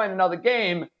never playing another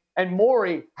game. And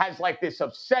Morey has, this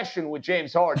obsession with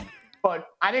James Harden. But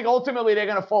I think ultimately they're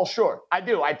going to fall short. I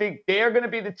do. I think they're going to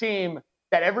be the team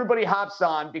that everybody hops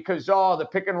on because, the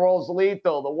pick and roll's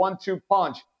lethal, the 1-2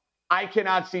 punch. I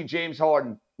cannot see James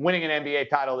Harden winning an NBA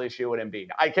title this year with Embiid.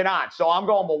 I cannot. So I'm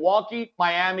going Milwaukee,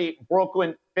 Miami,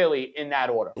 Brooklyn, Philly in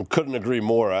that order. Couldn't agree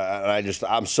more.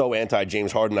 I'm so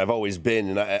anti-James Harden. I've always been.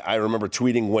 And I remember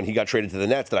tweeting when he got traded to the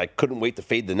Nets that I couldn't wait to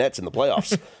fade the Nets in the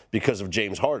playoffs because of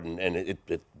James Harden. And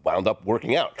it wound up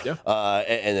working out. Yeah.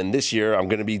 And then this year, I'm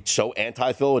going to be so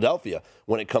anti-Philadelphia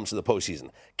when it comes to the postseason.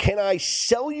 Can I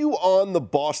sell you on the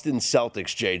Boston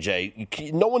Celtics,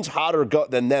 JJ? No one's hotter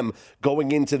than them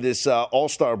going into this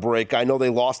All-Star break. I know they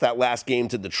lost that last game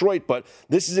to Detroit, but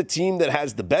this is a team that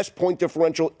has the best point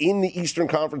differential in the Eastern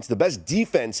Conference, the best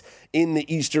defense in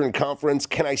the Eastern Conference.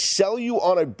 Can I sell you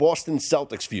on a Boston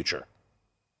Celtics future?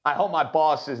 I hope my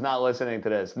boss is not listening to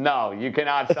this. No, you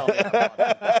cannot sell me.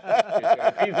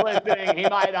 If he's listening,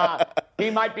 he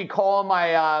might be calling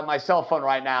my cell phone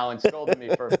right now and scolding me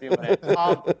for a few minutes.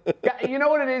 You know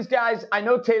what it is, guys? I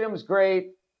know Tatum's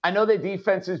great. I know their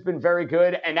defense has been very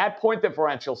good, and that point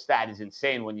differential stat is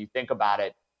insane when you think about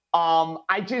it.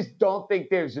 I just don't think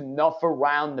there's enough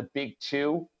around the big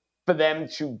two for them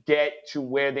to get to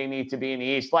where they need to be in the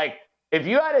East. If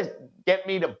you had to get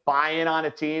me to buy in on a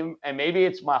team, and maybe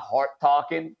it's my heart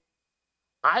talking,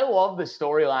 I love the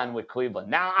storyline with Cleveland.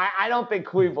 Now, I don't think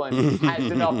Cleveland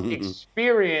has enough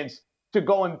experience to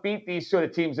go and beat these sort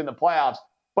of teams in the playoffs,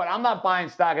 but I'm not buying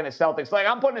stock in the Celtics.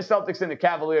 I'm putting the Celtics and the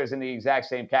Cavaliers in the exact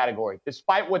same category.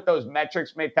 Despite what those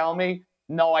metrics may tell me,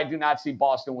 no, I do not see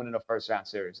Boston winning a first-round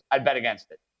series. I'd bet against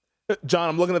it. John,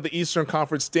 I'm looking at the Eastern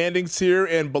Conference standings here,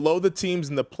 and below the teams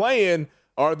in the play-in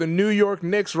are the New York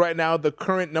Knicks right now, the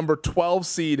current number 12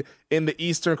 seed in the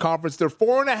Eastern Conference. They're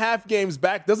 4.5 games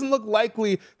back. Doesn't look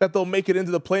likely that they'll make it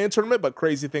into the play-in tournament, but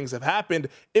crazy things have happened.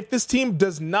 If this team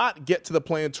does not get to the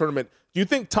play-in tournament, do you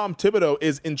think Tom Thibodeau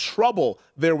is in trouble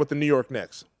there with the New York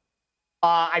Knicks?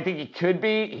 I think he could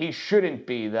be. He shouldn't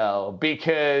be, though,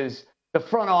 because the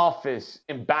front office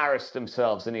embarrassed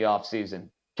themselves in the offseason.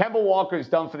 Kemba Walker's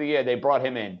done for the year. They brought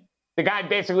him in. The guy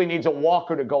basically needs a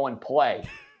walker to go and play.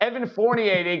 Evan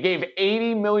Fournier, they gave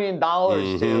 $80 million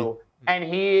to, and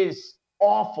he is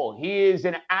awful. He is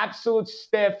an absolute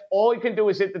stiff. All he can do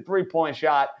is hit the three-point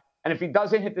shot, and if he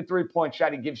doesn't hit the three-point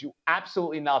shot, he gives you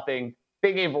absolutely nothing.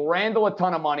 They gave Randall a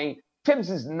ton of money. Tibbs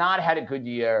has not had a good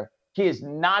year. He has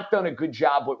not done a good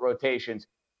job with rotations,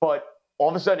 but all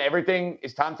of a sudden everything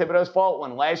is Tom Thibodeau's fault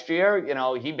when last year,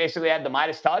 he basically had the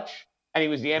Midas touch, and he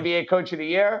was the NBA Coach of the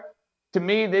Year. To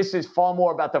me, this is far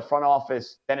more about the front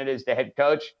office than it is the head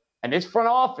coach. And this front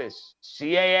office,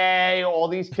 CAA, all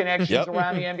these connections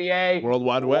around the NBA. World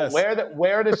Wide West.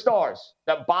 Where are the stars?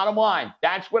 The bottom line,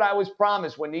 that's what I was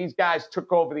promised when these guys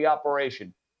took over the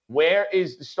operation. Where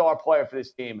is the star player for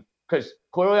this team? Because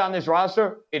clearly on this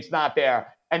roster, it's not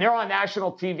there. And they're on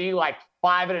national TV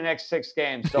 5 of the next 6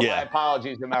 games. So my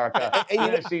apologies, America. You're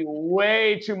going to see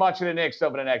way too much of the Knicks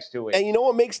over the next 2 weeks. And you know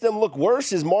what makes them look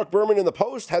worse is Mark Berman in the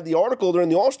Post had the article during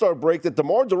the All-Star break that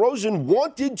DeMar DeRozan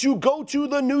wanted to go to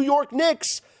the New York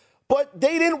Knicks, but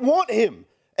they didn't want him.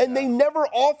 And they never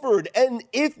offered. And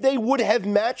if they would have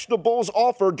matched the Bulls'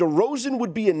 offer, DeRozan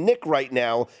would be a Knick right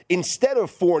now instead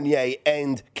of Fournier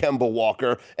and Kemba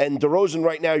Walker. And DeRozan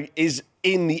right now is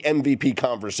in the MVP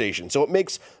conversation. So it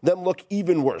makes them look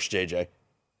even worse, JJ.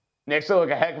 Knicks will look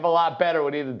a heck of a lot better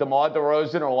with either DeMar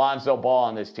DeRozan or Lonzo Ball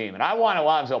on this team. And I want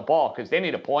Lonzo Ball because they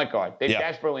need a point guard. They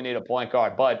desperately need a point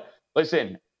guard. But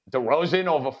listen, DeRozan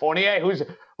over Fournier,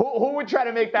 who would try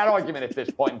to make that argument at this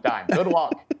point in time? Good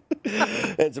luck.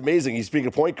 It's amazing. You speak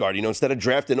of point guard. Instead of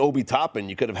drafting Obi Toppin,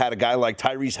 you could have had a guy like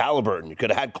Tyrese Halliburton. You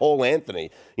could have had Cole Anthony.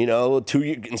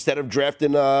 Instead of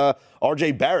drafting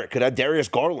R.J. Barrett, could have Darius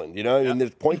Garland. And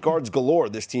there's point guards galore.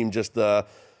 This team just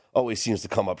always seems to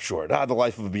come up short. The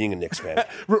life of being a Knicks fan.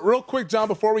 Real quick, John,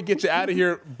 before we get you out of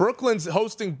here, Brooklyn's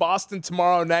hosting Boston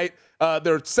tomorrow night.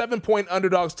 They're 7-point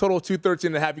underdogs, total of 213.5. You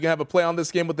going to have a play on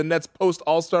this game with the Nets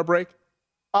post-All-Star break?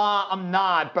 I'm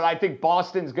not, but I think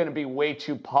Boston's going to be way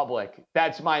too public.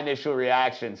 That's my initial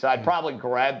reaction. So I'd probably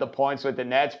grab the points with the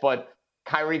Nets, but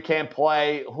Kyrie can't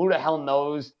play. Who the hell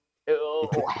knows?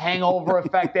 Hangover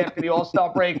effect after the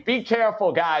All-Star break. Be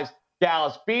careful, guys.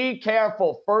 Dallas, be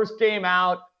careful. First game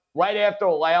out, right after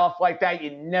a layoff like that,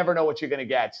 you never know what you're going to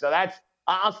get. So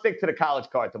I'll stick to the college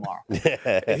card tomorrow.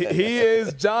 He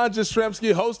is John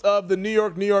Jastrzemski, host of the New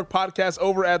York podcast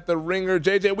over at The Ringer.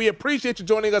 JJ, we appreciate you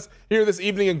joining us here this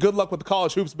evening, and good luck with the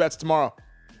college hoops bets tomorrow.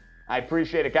 I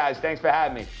appreciate it, guys. Thanks for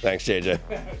having me. Thanks, JJ.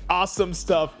 Awesome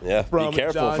stuff. Yeah, from be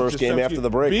careful John first Jastrzemski. Game after the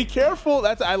break. Be careful.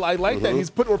 I like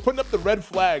that. We're putting up the red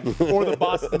flag for the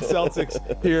Boston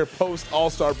Celtics here post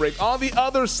All-Star break. On the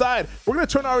other side, we're going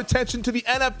to turn our attention to the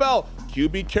NFL.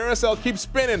 QB carousel keeps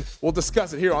spinning. We'll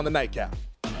discuss it here on the Nightcap.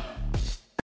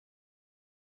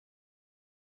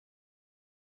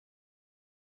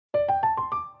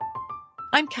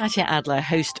 I'm Katya Adler,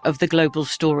 host of The Global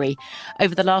Story.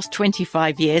 Over the last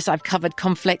 25 years, I've covered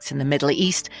conflicts in the Middle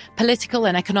East, political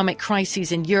and economic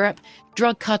crises in Europe,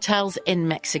 drug cartels in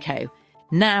Mexico.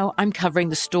 Now I'm covering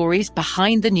the stories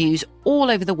behind the news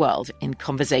all over the world in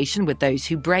conversation with those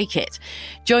who break it.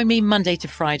 Join me Monday to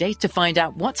Friday to find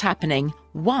out what's happening,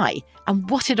 why, and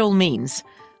what it all means.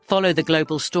 Follow The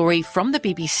Global Story from the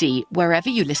BBC wherever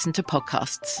you listen to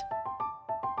podcasts.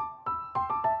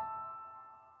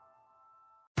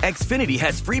 Xfinity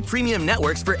has free premium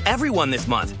networks for everyone this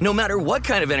month, no matter what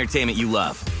kind of entertainment you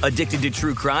love. Addicted to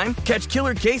true crime? Catch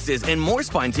killer cases and more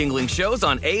spine-tingling shows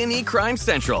on A&E Crime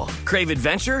Central. Crave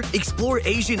adventure? Explore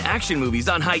Asian action movies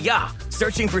on Hi-YAH.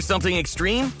 Searching for something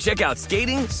extreme? Check out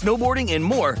skating, snowboarding, and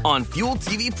more on Fuel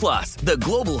TV Plus, the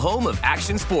global home of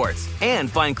action sports. And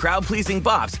find crowd-pleasing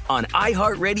bops on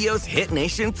iHeartRadio's Hit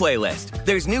Nation playlist.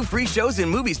 There's new free shows and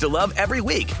movies to love every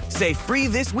week. Say free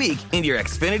this week in your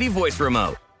Xfinity voice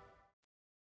remote.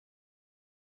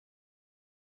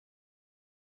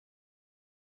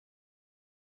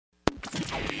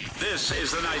 This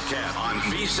is the Nightcap on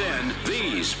VSiN,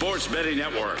 the Sports Betting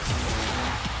Network.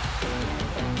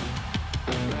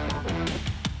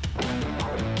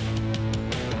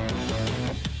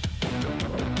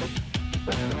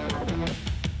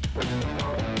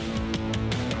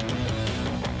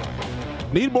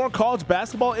 Need more college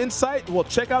basketball insight? Well,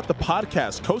 check out the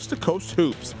podcast, Coast to Coast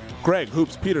Hoops. Greg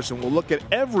Hoops Peterson will look at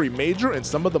every major and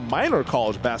some of the minor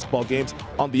college basketball games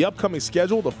on the upcoming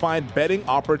schedule to find betting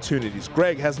opportunities.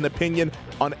 Greg has an opinion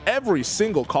on every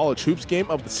single college hoops game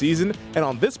of the season, and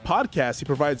on this podcast, he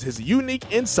provides his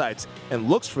unique insights and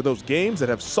looks for those games that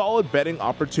have solid betting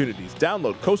opportunities.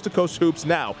 Download Coast to Coast Hoops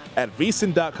now at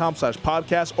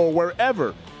vsin.com/podcast or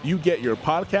wherever you get your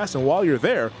podcasts, and while you're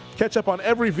there, catch up on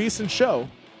every VSiN show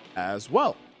as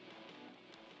well.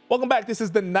 Welcome back. This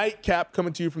is the Nightcap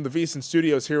coming to you from the VSiN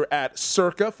studios here at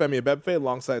Circa. Femi Abebfe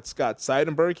alongside Scott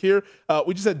Seidenberg here.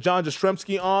 We just had John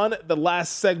Jastrzemski on the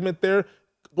last segment there.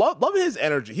 Love his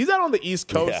energy. He's out on the East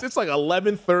Coast. Yeah. It's like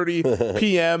 11:30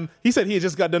 p.m. He said he had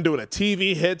just got done doing a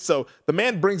TV hit. So the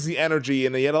man brings the energy,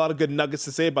 and he had a lot of good nuggets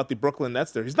to say about the Brooklyn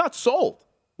Nets there. He's not sold.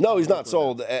 No, he's not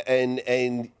sold.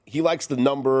 And he likes the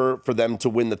number for them to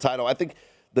win the title. I think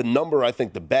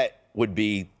the bet would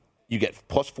be you get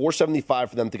plus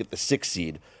 475 for them to get the 6th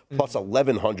seed, plus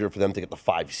 1,100 for them to get the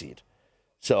 5 seed.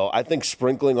 So I think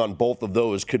sprinkling on both of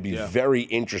those could be very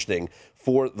interesting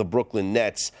for the Brooklyn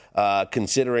Nets,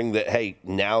 considering that, hey,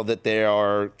 now that they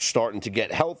are starting to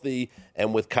get healthy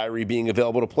and with Kyrie being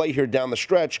available to play here down the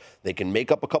stretch, they can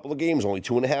make up a couple of games, only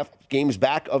 2.5 games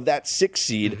back of that 6th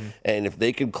seed. And if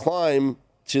they could climb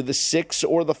to the 6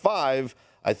 or the 5,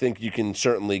 I think you can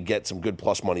certainly get some good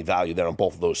plus money value there on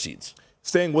both of those seeds.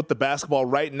 staying with the basketball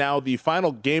right now, the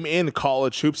final game in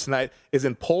college hoops tonight is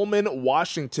in Pullman,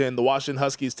 Washington. The Washington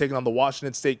Huskies taking on the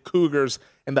Washington State Cougars.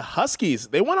 And the Huskies,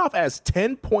 they went off as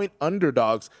 10-point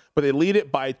underdogs, but they lead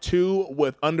it by 2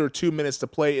 with under 2 minutes to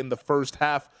play in the first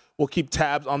half. We'll keep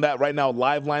tabs on that right now.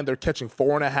 Live line, they're catching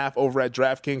 4.5 over at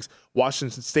DraftKings.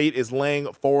 Washington State is laying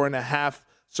 4.5.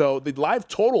 So the live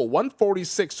total,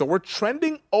 146. So we're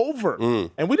trending over.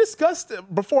 And we discussed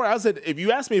before, I said, if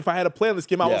you asked me if I had a play on this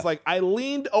game, I was like, I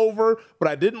leaned over, but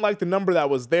I didn't like the number that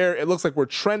was there. It looks like we're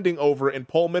trending over in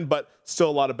Pullman, but still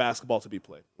a lot of basketball to be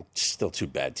played. Still 2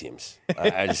 bad teams.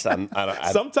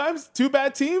 Sometimes 2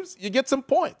 bad teams, you get some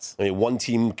points. I mean, one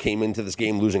team came into this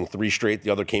game losing 3 straight. The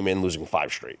other came in losing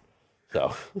 5 straight.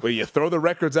 So, well, you throw the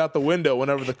records out the window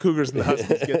whenever the Cougars and the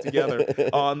Huskies get together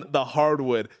on the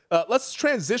hardwood. Let's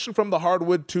transition from the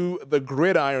hardwood to the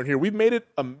gridiron here. We've made it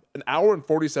an hour and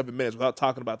 47 minutes without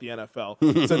talking about the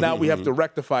NFL. So now we have to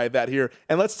rectify that here.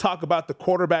 And let's talk about the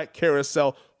quarterback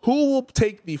carousel. Who will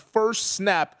take the first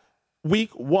snap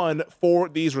week 1 for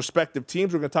these respective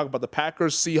teams? We're going to talk about the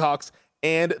Packers, Seahawks,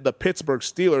 and the Pittsburgh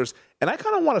Steelers. And I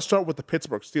kind of want to start with the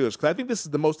Pittsburgh Steelers because I think this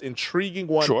is the most intriguing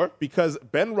one because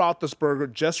Ben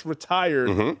Roethlisberger just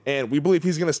retired, and we believe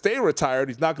he's going to stay retired.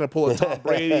 He's not going to pull a Tom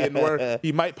Brady and where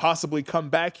he might possibly come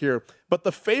back here. But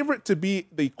the favorite to be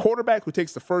the quarterback who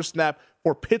takes the first snap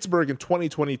for Pittsburgh in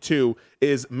 2022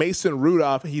 is Mason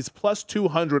Rudolph. He's plus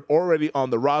 200 already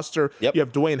on the roster. You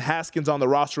have Dwayne Haskins on the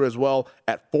roster as well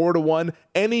at 4-1.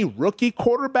 Any rookie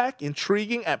quarterback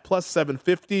intriguing at plus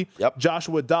 750.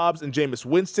 Joshua Dobbs and Jameis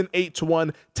Winston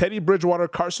 8-1. Teddy Bridgewater,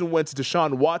 Carson Wentz,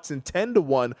 Deshaun Watson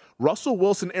 10-1. Russell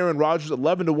Wilson, Aaron Rodgers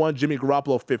 11-1. Jimmy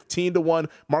Garoppolo 15-1.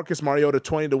 Marcus Mariota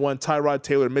 20-1. Tyrod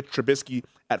Taylor, Mitch Trubisky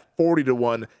at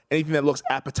 40-1. Anything that looks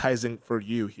appetizing for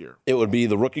you here? It would be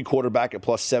the rookie quarterback at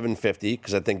plus 750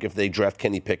 because I think if they draft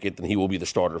Kenny Pickett, then he will be the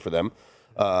starter for them.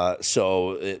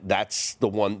 So that's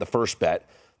the first bet.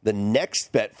 The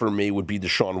next bet for me would be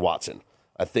Deshaun Watson.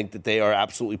 I think that they are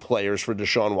absolutely players for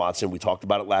Deshaun Watson. We talked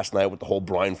about it last night with the whole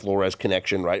Brian Flores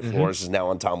connection, right? Flores is now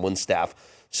on Tomlin's staff.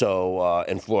 So,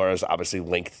 and Flores obviously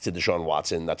linked to Deshaun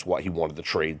Watson. That's why he wanted to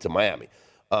trade to Miami.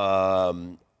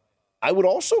 I would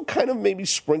also kind of maybe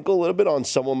sprinkle a little bit on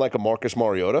someone like a Marcus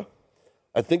Mariota.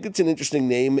 I think it's an interesting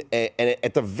name. And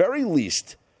at the very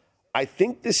least, I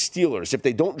think the Steelers, if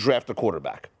they don't draft a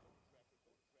quarterback,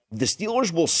 the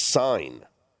Steelers will sign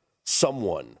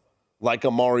someone like a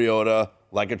Mariota,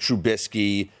 like a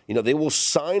Trubisky. You know, they will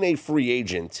sign a free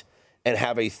agent and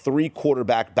have a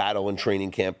 3-quarterback battle in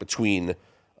training camp between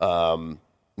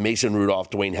Mason Rudolph,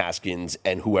 Dwayne Haskins,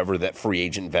 and whoever that free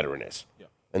agent veteran is.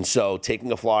 And so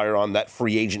taking a flyer on that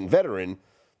free agent veteran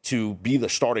to be the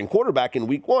starting quarterback in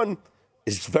week 1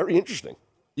 is very interesting.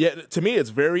 Yeah, to me,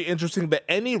 it's very interesting that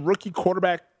any rookie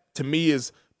quarterback, to me,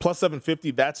 is plus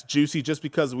 750. That's juicy just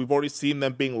because we've already seen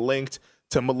them being linked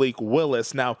to Malik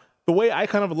Willis. Now, the way I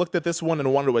kind of looked at this one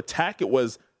and wanted to attack it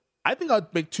was, I think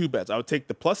I'd make 2 bets. I would take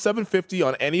the plus 750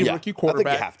 on any rookie quarterback. I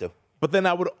think you have to. But then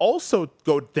I would also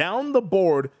go down the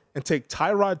board and take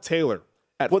Tyrod Taylor.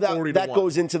 Well, that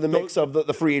goes into the mix of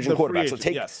the free agent quarterbacks.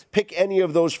 So pick any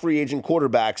of those free agent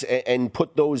quarterbacks and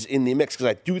put those in the mix because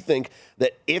I do think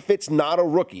that if it's not a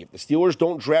rookie, if the Steelers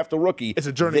don't draft a rookie, it's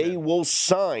a journeyman. They will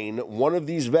sign one of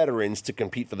these veterans to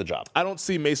compete for the job. I don't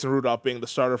see Mason Rudolph being the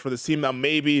starter for this team. Now,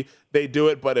 maybe they do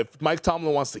it, but if Mike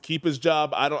Tomlin wants to keep his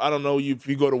job, I don't know if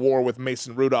you go to war with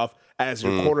Mason Rudolph as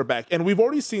your quarterback. And we've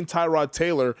already seen Tyrod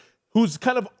Taylor, who's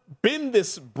kind of been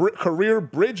this career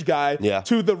bridge guy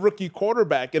to the rookie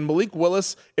quarterback. And Malik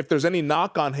Willis, if there's any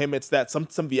knock on him, it's that some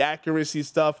of the accuracy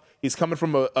stuff. He's coming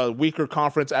from a weaker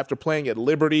conference after playing at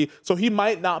Liberty. So he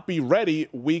might not be ready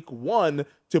week 1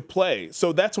 to play.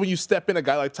 So that's when you step in a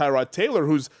guy like Tyrod Taylor,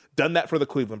 who's done that for the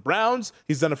Cleveland Browns.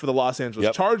 He's done it for the Los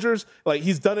Angeles Chargers. Like,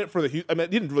 he's done it for he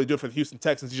didn't really do it for the Houston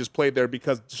Texans. He just played there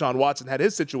because Deshaun Watson had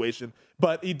his situation.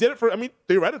 But he did it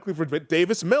theoretically for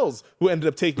Davis Mills, who ended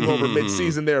up taking over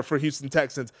midseason there for Houston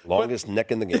Texans. Longest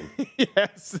neck in the game.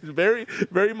 Yes, very,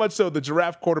 very much so. The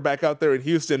giraffe quarterback out there in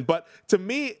Houston. But to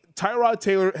me, Tyrod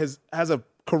Taylor has a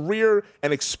career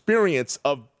and experience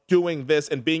of doing this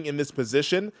and being in this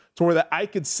position to where that I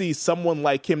could see someone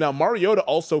like him. Now, Mariota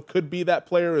also could be that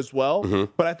player as well,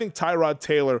 but I think Tyrod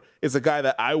Taylor is a guy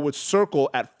that I would circle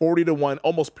at 40-1,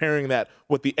 almost pairing that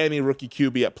with the any rookie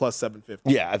QB at plus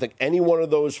 750. Yeah, I think any one of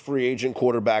those free agent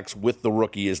quarterbacks with the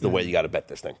rookie is the way you got to bet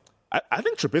this thing. I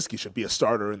think Trubisky should be a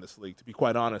starter in this league, to be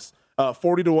quite honest.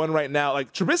 40-1 right now.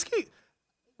 Like, Trubisky,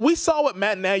 we saw what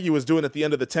Matt Nagy was doing at the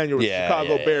end of the tenure with the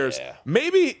Chicago Bears. Yeah.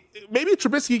 Maybe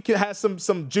Trubisky has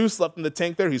some juice left in the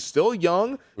tank there. He's still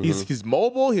young. He's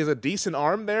mobile. He has a decent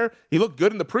arm there. He looked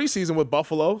good in the preseason with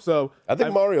Buffalo. So I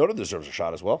think Mariota deserves a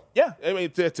shot as well. Yeah, I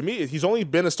mean, to me, he's only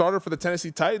been a starter for the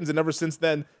Tennessee Titans, and ever since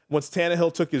then, once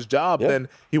Tannehill took his job, then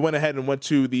he went ahead and went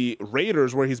to the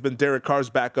Raiders, where he's been Derek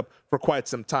Carr's backup for quite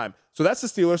some time. So that's the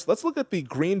Steelers. Let's look at the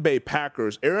Green Bay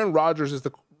Packers. Aaron Rodgers is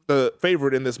the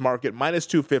favorite in this market, minus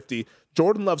 250.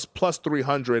 Jordan Love's plus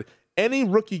 300. Any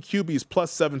rookie QBs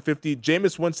plus 750.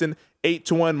 Jameis Winston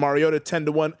 8-1. Mariota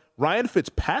 10-1. Ryan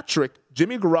Fitzpatrick,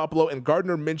 Jimmy Garoppolo, and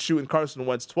Gardner Minshew and Carson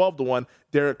Wentz 12-1.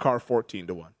 Derek Carr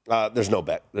 14-1. There's no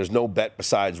bet. There's no bet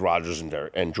besides Rodgers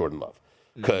and Jordan Love.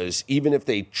 Because even if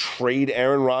they trade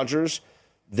Aaron Rodgers,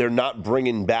 they're not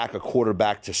bringing back a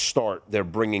quarterback to start. They're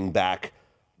bringing back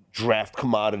draft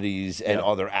commodities and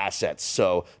other assets.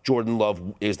 So Jordan Love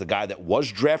is the guy that was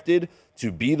drafted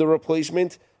to be the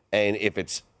replacement. And if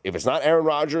it's not Aaron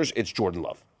Rodgers, it's Jordan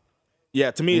Love.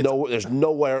 Yeah, to me, there's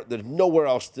nowhere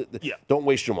else. Don't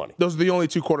waste your money. Those are the only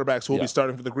two quarterbacks who will be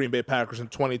starting for the Green Bay Packers in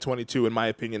 2022, in my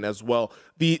opinion, as well.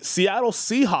 The Seattle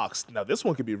Seahawks. Now, this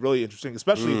one could be really interesting,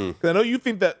 especially because I know you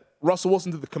think that Russell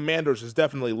Wilson to the Commanders is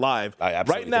definitely live. I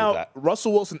absolutely right now, think that.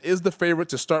 Russell Wilson is the favorite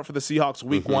to start for the Seahawks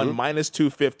week one, minus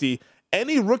 250.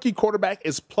 Any rookie quarterback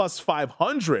is plus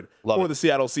 500 for the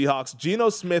Seattle Seahawks. Geno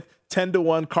Smith,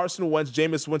 10-1. Carson Wentz,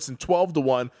 Jameis Winston,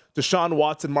 12-1. Deshaun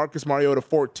Watson, Marcus Mariota,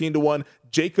 14-1.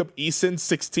 Jacob Eason,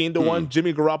 16-1.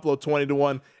 Jimmy Garoppolo,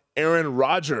 20-1. Aaron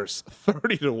Rodgers,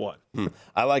 30-1.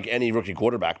 I like any rookie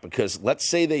quarterback because let's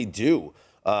say they do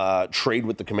trade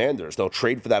with the Commanders. They'll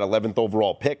trade for that 11th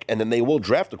overall pick, and then they will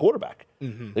draft a quarterback.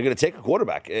 They're going to take a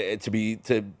quarterback to be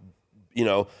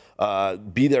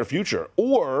their future.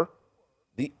 Or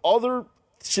the other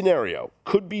scenario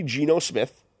could be Geno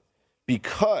Smith,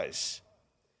 because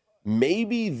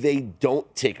maybe they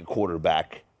don't take a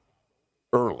quarterback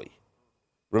early.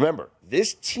 Remember,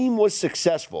 this team was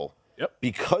successful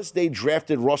because they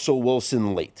drafted Russell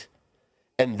Wilson late.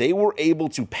 And they were able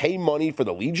to pay money for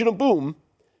the Legion of Boom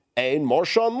and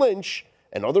Marshawn Lynch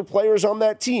and other players on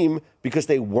that team because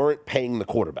they weren't paying the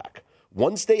quarterback.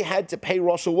 Once they had to pay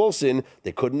Russell Wilson,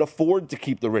 they couldn't afford to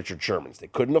keep the Richard Shermans. They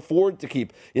couldn't afford to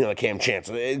keep, the Cam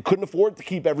Chancellor. They couldn't afford to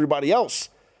keep everybody else,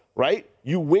 right?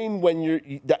 You win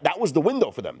when that was the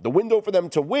window for them. The window for them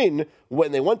to win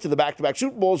when they went to the back-to-back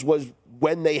Super Bowls was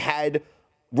when they had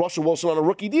Russell Wilson on a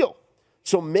rookie deal.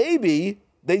 So maybe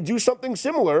they do something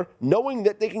similar, knowing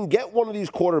that they can get one of these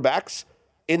quarterbacks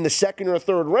in the second or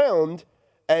third round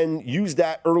and use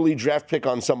that early draft pick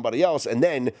on somebody else. And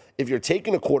then if you're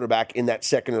taking a quarterback in that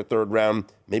second or third round,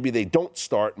 maybe they don't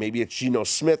start. Maybe it's Geno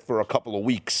Smith for a couple of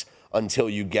weeks until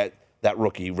you get that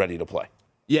rookie ready to play.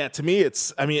 Yeah, to me,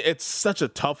 it's such a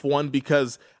tough one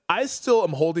because I still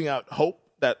am holding out hope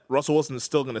that Russell Wilson is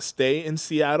still going to stay in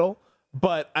Seattle.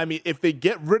 But, if they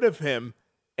get rid of him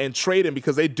and trade him,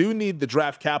 because they do need the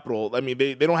draft capital.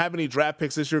 They don't have any draft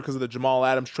picks this year because of the Jamal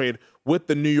Adams trade with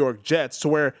the New York Jets, to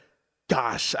where,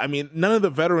 gosh, none of the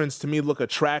veterans to me look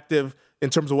attractive in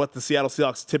terms of what the Seattle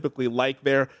Seahawks typically like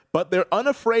there. But they're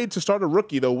unafraid to start a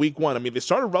rookie, though, week one. They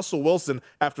started Russell Wilson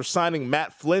after signing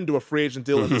Matt Flynn to a free agent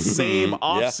deal in the same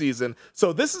offseason.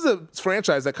 So this is a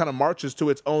franchise that kind of marches to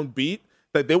its own beat.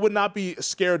 That they would not be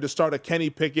scared to start a Kenny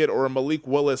Pickett or a Malik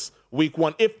Willis week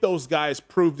one if those guys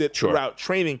proved it throughout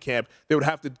training camp. They would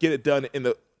have to get it done in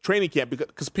the training camp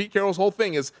because Pete Carroll's whole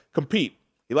thing is compete.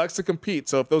 He likes to compete.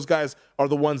 So if those guys are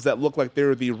the ones that look like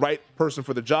they're the right person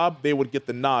for the job, they would get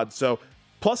the nod. So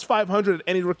plus 500 at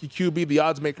any rookie QB, the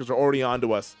odds makers are already on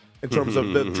to us in terms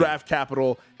of the draft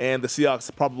capital and the Seahawks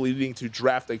probably needing to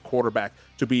draft a quarterback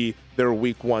to be their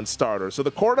week one starter. So the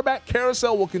quarterback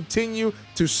carousel will continue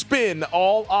to spin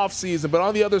all offseason. But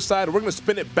on the other side, we're going to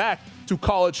spin it back to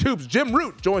college hoops. Jim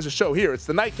Root joins the show here. It's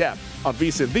the Nightcap on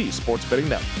VSiN, the Sports Betting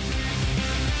Network.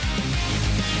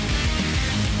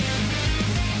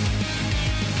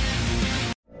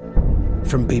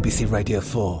 From BBC Radio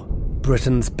 4,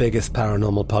 Britain's biggest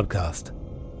paranormal podcast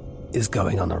is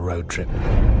going on a road trip.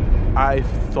 I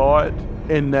thought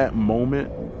in that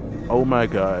moment, oh my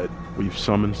God, we've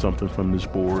summoned something from this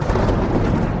board.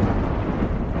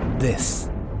 This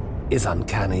is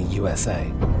Uncanny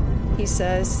USA. He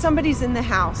says, somebody's in the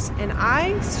house, and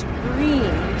I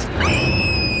screamed.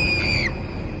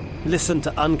 Listen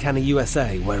to Uncanny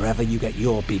USA wherever you get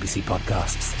your BBC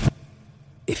podcasts,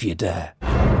 if you dare.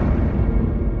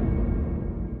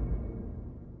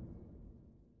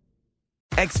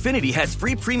 Xfinity has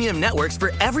free premium networks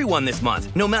for everyone this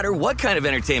month, no matter what kind of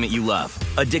entertainment you love.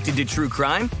 Addicted to true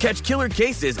crime? Catch killer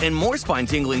cases and more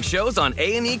spine-tingling shows on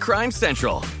A&E Crime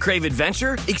Central. Crave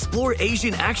adventure? Explore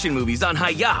Asian action movies on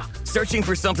Hi-Ya. Searching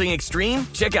for something extreme?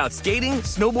 Check out skating,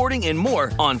 snowboarding, and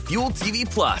more on Fuel TV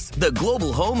Plus, the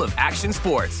global home of action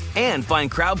sports. And find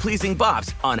crowd-pleasing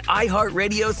bops on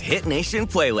iHeartRadio's Hit Nation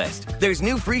playlist. There's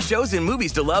new free shows and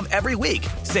movies to love every week.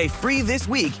 Say free this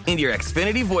week in your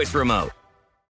Xfinity voice remote.